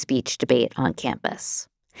free speech debate on campus.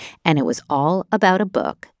 And it was all about a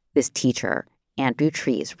book this teacher, Andrew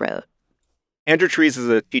Trees, wrote. Andrew Trees is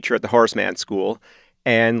a teacher at the Horace Mann School,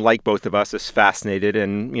 and like both of us, is fascinated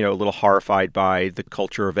and, a little horrified by the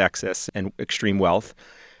culture of excess and extreme wealth.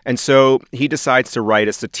 And so he decides to write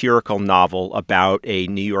a satirical novel about a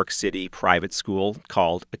New York City private school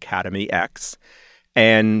called Academy X.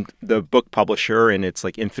 And the book publisher, in its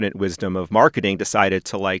infinite wisdom of marketing, decided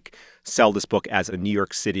to sell this book as a New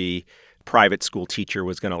York City private school teacher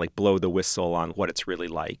was going to blow the whistle on what it's really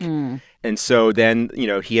like. And so then,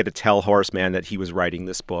 he had to tell Horace Mann that he was writing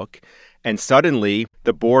this book. And suddenly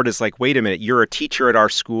the board is like, wait a minute, you're a teacher at our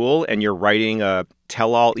school and you're writing a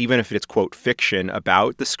tell-all, even if it's, quote, fiction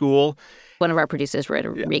about the school. One of our producers wrote a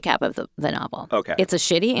recap of the novel. Okay. It's a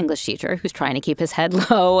shitty English teacher who's trying to keep his head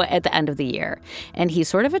low at the end of the year. And he's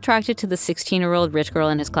sort of attracted to the 16-year-old rich girl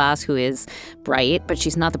in his class who is bright, but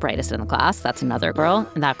she's not the brightest in the class. That's another girl.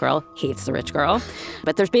 And that girl hates the rich girl.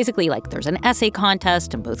 But there's basically there's an essay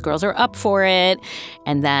contest and both girls are up for it.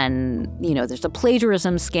 And then, there's a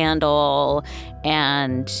plagiarism scandal.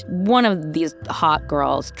 And one of these hot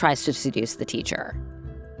girls tries to seduce the teacher.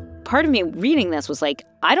 part of me reading this was like,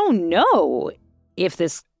 I don't know if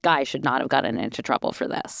this guy should not have gotten into trouble for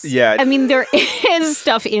this. Yeah. I mean, there is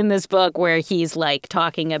stuff in this book where he's like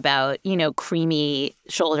talking about, creamy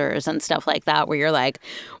shoulders and stuff like that, where you're like,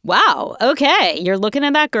 wow, okay, you're looking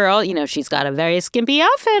at that girl, she's got a very skimpy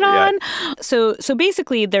outfit on. Yeah. So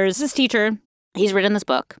basically there's this teacher, he's written this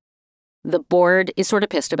book. The board is sort of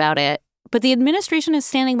pissed about it, but the administration is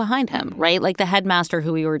standing behind him, right? Like the headmaster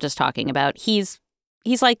who we were just talking about, he's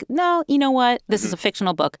like, no, you know what? This is a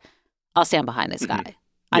fictional book. I'll stand behind this guy.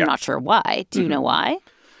 I'm not sure why. Do you know why?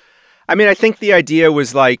 I mean, I think the idea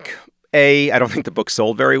was like, I don't think the book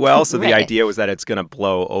sold very well. So Right. the idea was that it's going to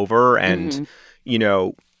blow over. And,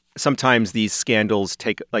 sometimes these scandals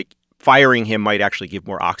firing him might actually give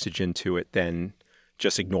more oxygen to it than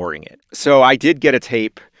just ignoring it. So I did get a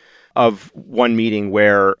tape of one meeting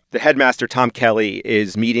where the headmaster, Tom Kelly,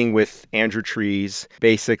 is meeting with Andrew Trees,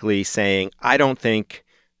 basically saying, I don't think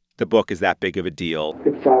the book is that big of a deal.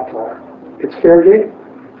 It's satire. It's fair game.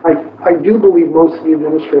 I do believe most of the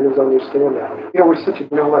administrators understand that. We're such an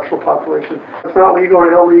intellectual population. It's not legal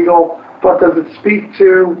or illegal, but does it speak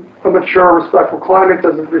to a mature, respectful climate?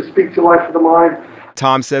 Does it speak to life of the mind?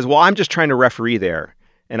 Tom says, well, I'm just trying to referee there.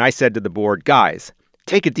 And I said to the board, guys,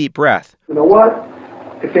 take a deep breath. You know what?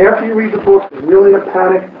 If after you read the book, you're really in a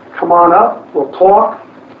panic, come on up, we'll talk.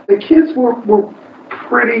 The kids were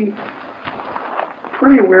pretty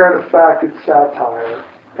aware of the fact it's satire,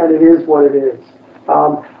 and it is what it is.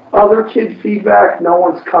 Other kid feedback, no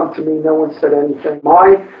one's come to me, no one said anything.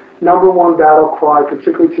 My number one battle cry,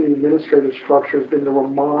 particularly to the administrative structure, has been to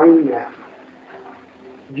remind them,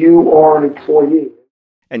 you are an employee.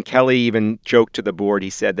 And Kelly even joked to the board. He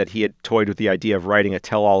said that he had toyed with the idea of writing a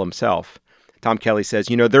tell-all himself. Tom Kelly says,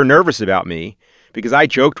 they're nervous about me because I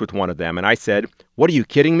joked with one of them and I said, what are you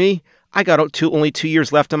kidding me? I got only 2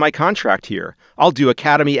 years left on my contract here. I'll do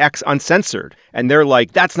Academy X uncensored. And they're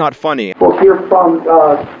like, that's not funny. We'll hear from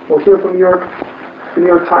New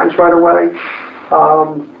York Times right away.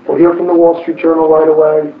 We'll hear from the Wall Street Journal right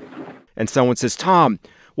away. And someone says, Tom,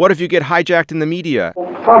 what if you get hijacked in the media?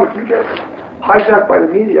 Well, Tom, if you get hijacked by the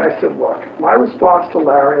media, I said, look, my response to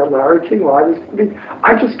Larry King Live is,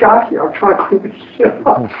 I just got here. I'm trying to clean this shit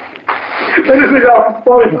up.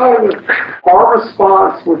 Our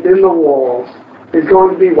response within the walls is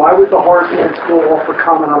going to be, why would the Horseman School offer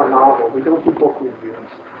comment on a novel? We don't do book reviews.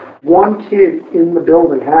 One kid in the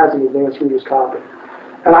building has an advanced reader's copy.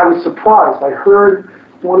 And I was surprised. I heard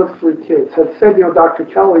one of 3 kids had said, Dr.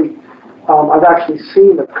 Kelly, I've actually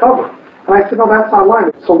seen the cover. And I said, no, that's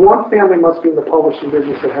online. So one family must be in the publishing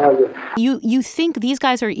business that has it. You think these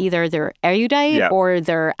guys are either they're erudite or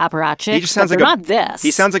they're apparatchiks, He just sounds like not this.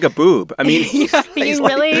 He sounds like a boob. I mean, he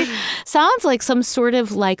really sounds like some sort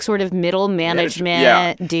of middle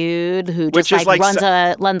management dude who just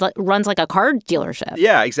runs like a car dealership.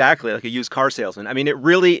 Yeah, exactly, like a used car salesman. I mean, it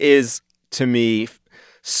really is to me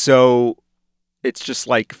so. It's just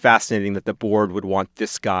fascinating that the board would want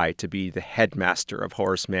this guy to be the headmaster of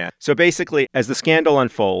Horace Mann. So basically, as the scandal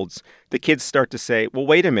unfolds, the kids start to say, well,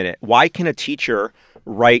 wait a minute. Why can a teacher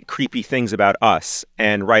write creepy things about us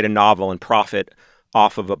and write a novel and profit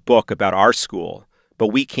off of a book about our school, but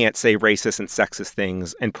we can't say racist and sexist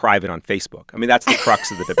things in private on Facebook? I mean, that's the crux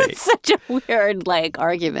of the debate. It's such a weird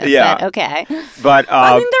argument. Yeah. But okay. But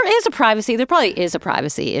I mean, there probably is a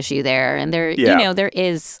privacy issue there, and there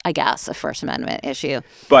is, I guess, a First Amendment issue.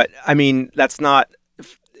 But I mean, that's not.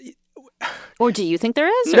 Or do you think there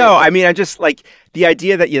is? No, I mean, I just the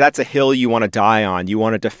idea that that's a hill you want to die on. You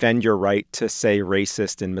want to defend your right to say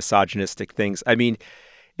racist and misogynistic things. I mean,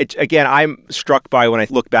 again, I'm struck by when I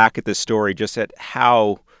look back at this story just at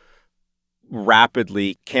how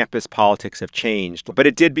rapidly campus politics have changed. But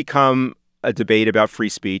it did become a debate about free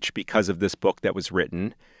speech because of this book that was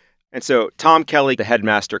written. And so Tom Kelly, the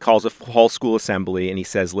headmaster, calls a whole school assembly and he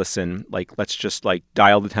says, listen, let's just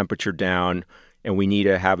dial the temperature down and we need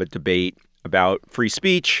to have a debate about free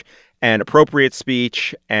speech and appropriate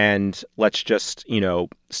speech and let's just,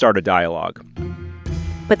 start a dialogue.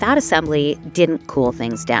 But that assembly didn't cool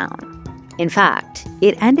things down. In fact,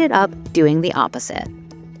 it ended up doing the opposite.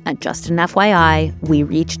 And just an FYI, we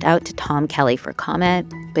reached out to Tom Kelly for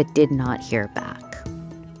comment, but did not hear back.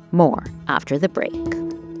 More after the break.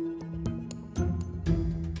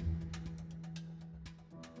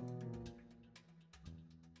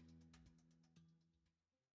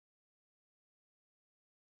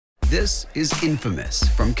 This is Infamous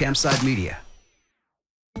from Campside Media.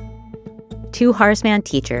 2 Horace Mann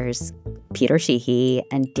teachers, Peter Sheehy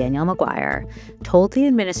and Danielle McGuire, told the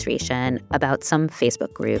administration about some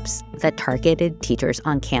Facebook groups that targeted teachers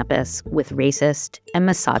on campus with racist and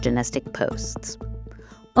misogynistic posts.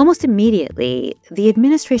 Almost immediately, the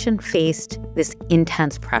administration faced this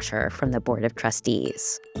intense pressure from the Board of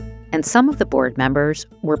Trustees. And some of the board members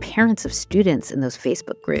were parents of students in those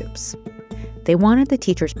Facebook groups. They wanted the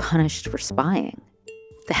teachers punished for spying.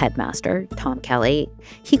 The headmaster, Tom Kelly,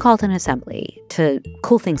 he called an assembly to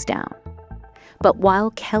cool things down. But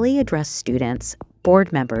while Kelly addressed students,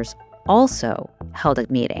 board members also held a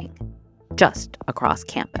meeting just across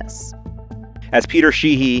campus. As Peter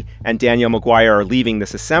Sheehy and Danielle McGuire are leaving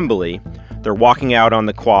this assembly, they're walking out on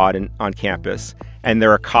the quad on campus, and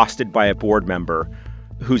they're accosted by a board member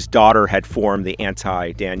whose daughter had formed the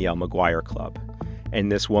anti-Danielle McGuire Club. And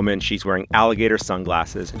this woman, she's wearing alligator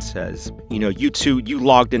sunglasses and says, you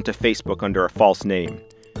logged into Facebook under a false name.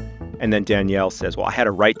 And then Danielle says, well, I had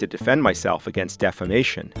a right to defend myself against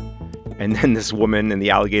defamation. And then this woman in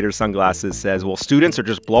the alligator sunglasses says, well, students are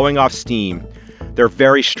just blowing off steam. They're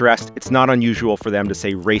very stressed. It's not unusual for them to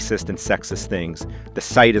say racist and sexist things. The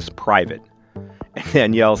site is private. And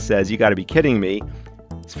Danielle says, you got to be kidding me.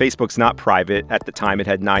 Facebook's not private. At the time, it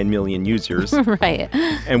had 9 million users. Right.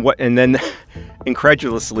 And then,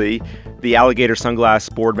 incredulously, the alligator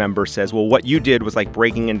sunglass board member says, well, what you did was like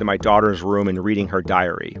breaking into my daughter's room and reading her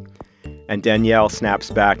diary. And Danielle snaps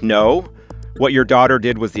back, no, what your daughter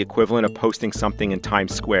did was the equivalent of posting something in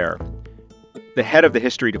Times Square. The head of the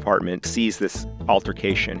history department sees this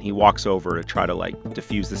altercation. He walks over to try to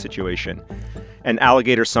diffuse the situation. An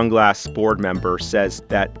alligator sunglass board member says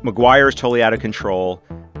that McGuire is totally out of control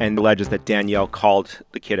and alleges that Danielle called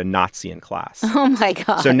the kid a Nazi in class. Oh, my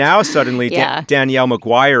God. So now suddenly Danielle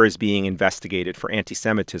McGuire is being investigated for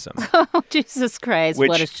anti-Semitism. Oh, Jesus Christ.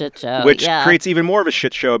 What a shit show. Which creates even more of a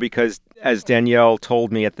shit show because, as Danielle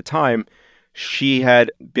told me at the time, she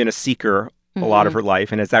had been a seeker a lot of her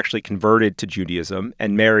life and has actually converted to Judaism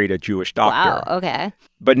and married a Jewish doctor. Wow, okay.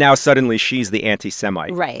 But now suddenly she's the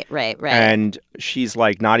anti-Semite. Right. And she's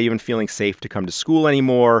not even feeling safe to come to school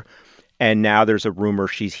anymore. And now there's a rumor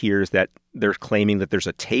she hears that they're claiming that there's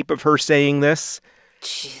a tape of her saying this.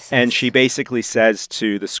 Jesus. And she basically says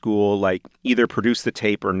to the school, either produce the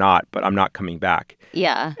tape or not, but I'm not coming back.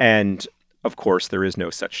 Yeah. And of course, there is no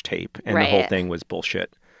such tape. And the whole thing was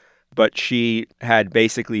bullshit. But she had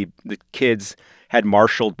the kids had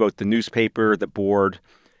marshaled both the newspaper, the board,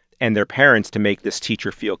 and their parents to make this teacher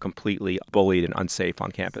feel completely bullied and unsafe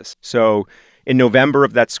on campus. So in November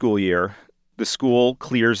of that school year, the school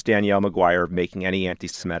clears Danielle McGuire of making any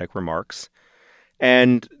anti-Semitic remarks.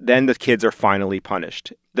 And then the kids are finally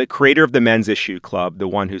punished. The creator of the Men's Issue Club, the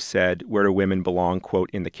one who said, where do women belong, quote,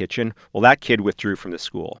 in the kitchen, well, that kid withdrew from the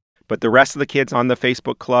school. But the rest of the kids on the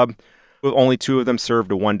Facebook club, only 2 of them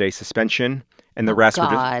served a 1-day suspension, and the rest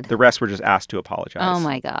were just asked to apologize. Oh,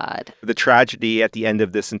 my God. The tragedy at the end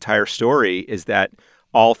of this entire story is that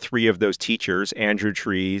all 3 of those teachers, Andrew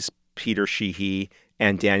Trees, Peter Sheehy,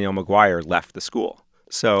 and Danielle McGuire, left the school.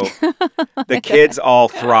 So the kids all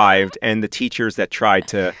thrived, and the teachers that tried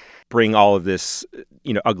to bring all of this,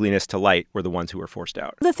 ugliness to light were the ones who were forced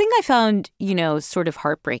out. The thing I found, sort of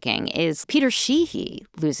heartbreaking is Peter Sheehy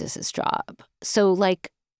loses his job. So,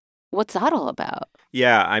 what's that all about?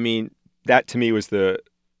 Yeah, I mean, that to me was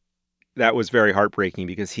that was very heartbreaking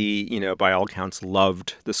because he, by all accounts,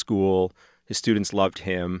 loved the school. His students loved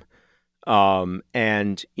him.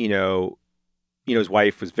 And, his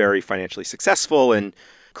wife was very financially successful. And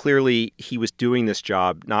clearly he was doing this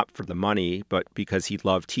job not for the money, but because he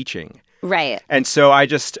loved teaching. Right. And so I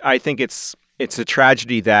think it's a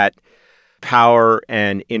tragedy that power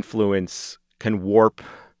and influence can warp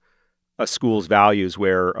a school's values,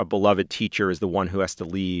 where a beloved teacher is the one who has to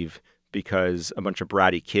leave because a bunch of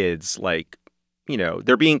bratty kids,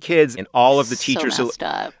 they're being kids, and all of the teachers,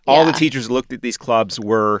 the teachers who looked at these clubs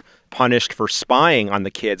were punished for spying on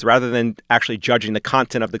the kids rather than actually judging the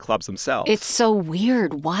content of the clubs themselves. It's so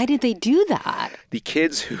weird. Why did they do that? The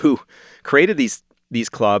kids who created these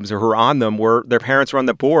clubs or who are on them their parents were on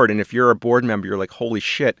the board, and if you're a board member, you're like, holy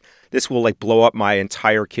shit, this will blow up my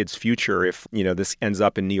entire kid's future if this ends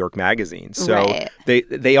up in New York Magazine. So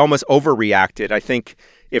they almost overreacted. I think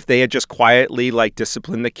if they had just quietly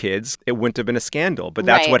disciplined the kids, it wouldn't have been a scandal. But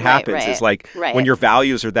that's what happens is when your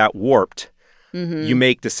values are that warped, you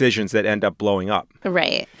make decisions that end up blowing up.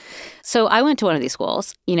 Right. So I went to one of these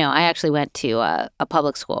schools. I actually went to a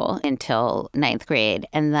public school until 9th grade,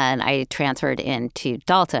 and then I transferred into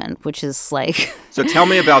Dalton, which is So tell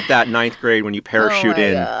me about that 9th grade when you parachute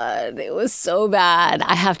in. Oh, my God. It was so bad.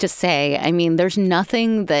 I have to say, there's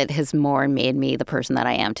nothing that has more made me the person that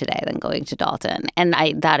I am today than going to Dalton. And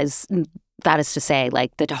that is That is to say,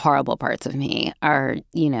 like, the horrible parts of me are,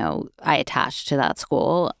 I attached to that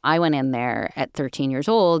school. I went in there at 13 years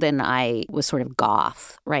old and I was sort of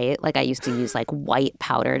goth, right? Like, I used to use like white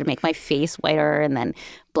powder to make my face whiter and then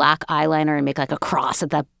black eyeliner and make like a cross at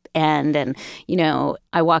the end. And,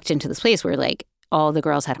 I walked into this place where like all the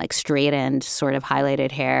girls had like straightened sort of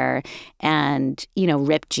highlighted hair and,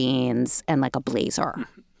 ripped jeans and like a blazer.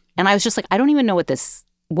 And I was just like, I don't even know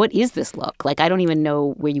what is this look? Like, I don't even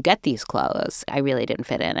know where you get these clothes. I really didn't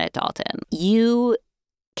fit in at Dalton. You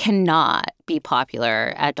cannot be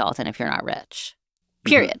popular at Dalton if you're not rich.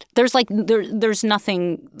 Period. There's like there's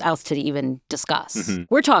nothing else to even discuss.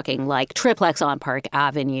 We're talking like triplex on Park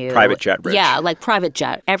Avenue. Private jet rich. Yeah, like private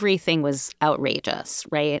jet. Everything was outrageous,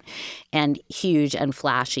 right? And huge and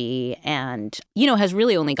flashy and, has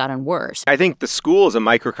really only gotten worse. I think the school is a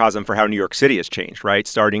microcosm for how New York City has changed, right?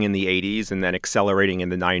 Starting in the 80s and then accelerating in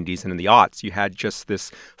the 90s and in the aughts. You had just this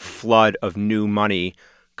flood of new money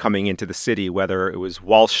coming into the city, whether it was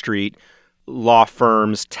Wall Street, law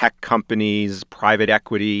firms, tech companies, private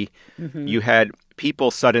equity. You had people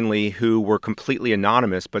suddenly who were completely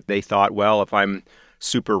anonymous, but they thought, well, if I'm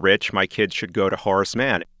super rich, my kids should go to Horace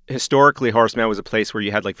Mann. Historically, Horace Mann was a place where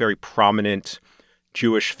you had like very prominent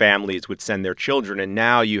Jewish families would send their children. And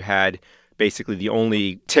now you had basically the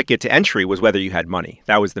only ticket to entry was whether you had money.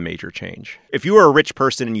 That was the major change. If you were a rich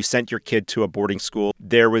person and you sent your kid to a boarding school,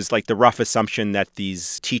 there was like the rough assumption that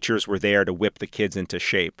these teachers were there to whip the kids into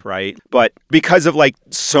shape, right? But because of like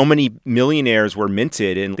so many millionaires were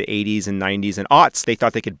minted in the 80s and 90s and aughts, they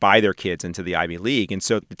thought they could buy their kids into the Ivy League. And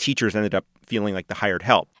so the teachers ended up feeling like the hired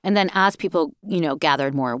help. And then as people,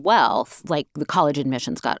 gathered more wealth, like the college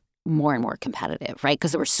admissions got more and more competitive, right?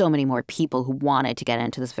 Because there were so many more people who wanted to get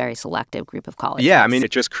into this very selective group of colleges. Yeah, I mean,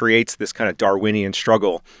 it just creates this kind of Darwinian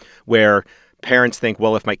struggle where parents think,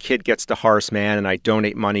 well, if my kid gets to Horace Mann and I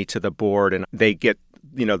donate money to the board and they get,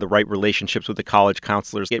 the right relationships with the college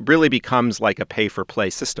counselors, it really becomes like a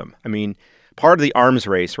pay-for-play system. I mean, part of the arms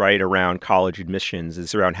race, right, around college admissions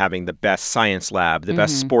is around having the best science lab, the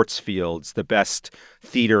best sports fields, the best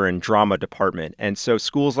theater and drama department. And so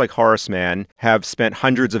schools like Horace Mann have spent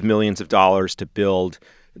hundreds of millions of dollars to build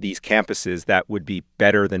these campuses that would be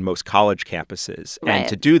better than most college campuses. Right. And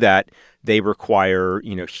to do that, they require,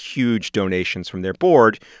 huge donations from their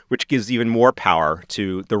board, which gives even more power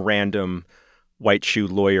to the random white shoe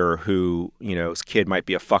lawyer who, his kid might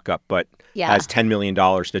be a fuck up, but has $10 million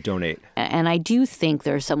to donate. And I do think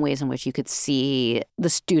there's some ways in which you could see the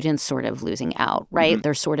students sort of losing out, right?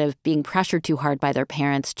 They're sort of being pressured too hard by their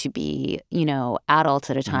parents to be, adults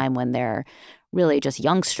at a time when they're really just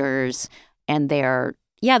youngsters and they're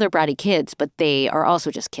bratty kids, but they are also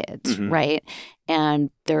just kids, right? And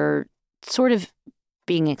they're sort of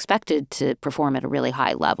being expected to perform at a really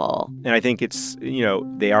high level. And I think it's,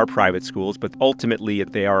 they are private schools, but ultimately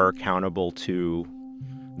they are accountable to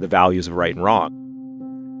the values of right and wrong.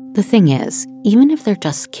 The thing is, even if they're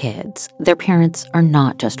just kids, their parents are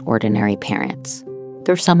not just ordinary parents.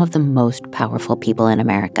 They're some of the most powerful people in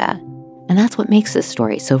America. And that's what makes this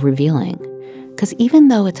story so revealing. Because even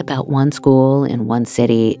though it's about one school in one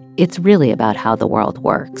city, it's really about how the world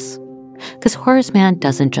works. Because Horace Mann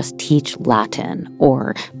doesn't just teach Latin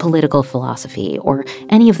or political philosophy or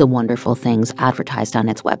any of the wonderful things advertised on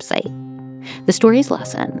its website. The story's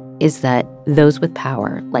lesson is that those with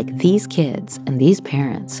power, like these kids and these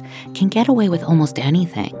parents, can get away with almost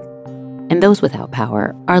anything. And those without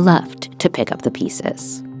power are left to pick up the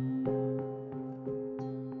pieces.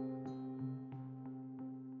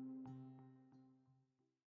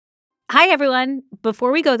 Hi, everyone.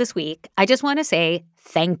 Before we go this week, I just want to say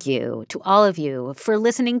thank you to all of you for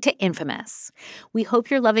listening to Infamous. We hope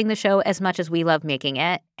you're loving the show as much as we love making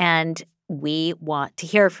it, and we want to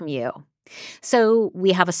hear from you. So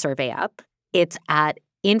we have a survey up. It's at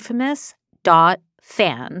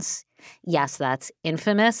infamous.fans. Yes, that's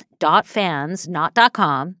infamous.fans, not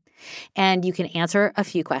 .com. And you can answer a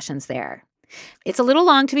few questions there. It's a little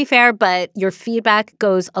long, to be fair, but your feedback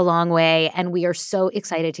goes a long way, and we are so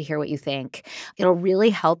excited to hear what you think. It'll really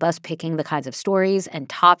help us picking the kinds of stories and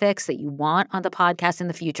topics that you want on the podcast in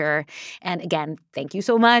the future. And again, thank you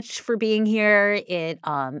so much for being here. It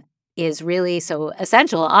is really so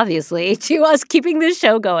essential, obviously, to us keeping this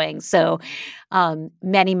show going. So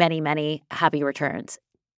many, many, many happy returns.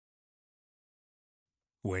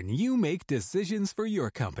 When you make decisions for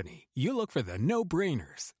your company, you look for the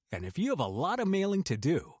no-brainers. And if you have a lot of mailing to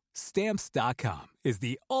do, Stamps.com is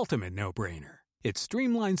the ultimate no-brainer. It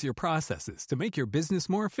streamlines your processes to make your business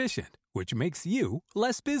more efficient, which makes you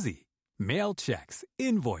less busy. Mail checks,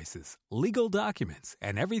 invoices, legal documents,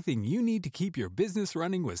 and everything you need to keep your business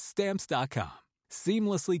running with Stamps.com.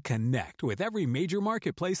 Seamlessly connect with every major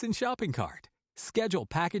marketplace and shopping cart. Schedule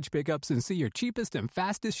package pickups and see your cheapest and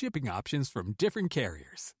fastest shipping options from different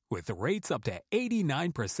carriers, with rates up to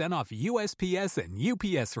 89% off USPS and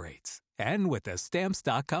UPS rates. And with the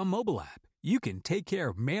Stamps.com mobile app, you can take care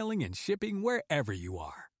of mailing and shipping wherever you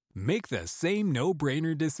are. Make the same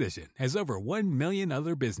no-brainer decision as over 1 million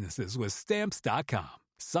other businesses with Stamps.com.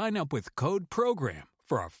 Sign up with code PROGRAM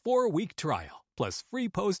for a 4-week trial, plus free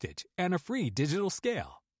postage and a free digital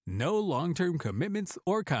scale. No long-term commitments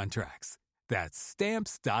or contracts. That's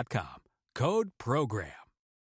Stamps.com. Code PROGRAM.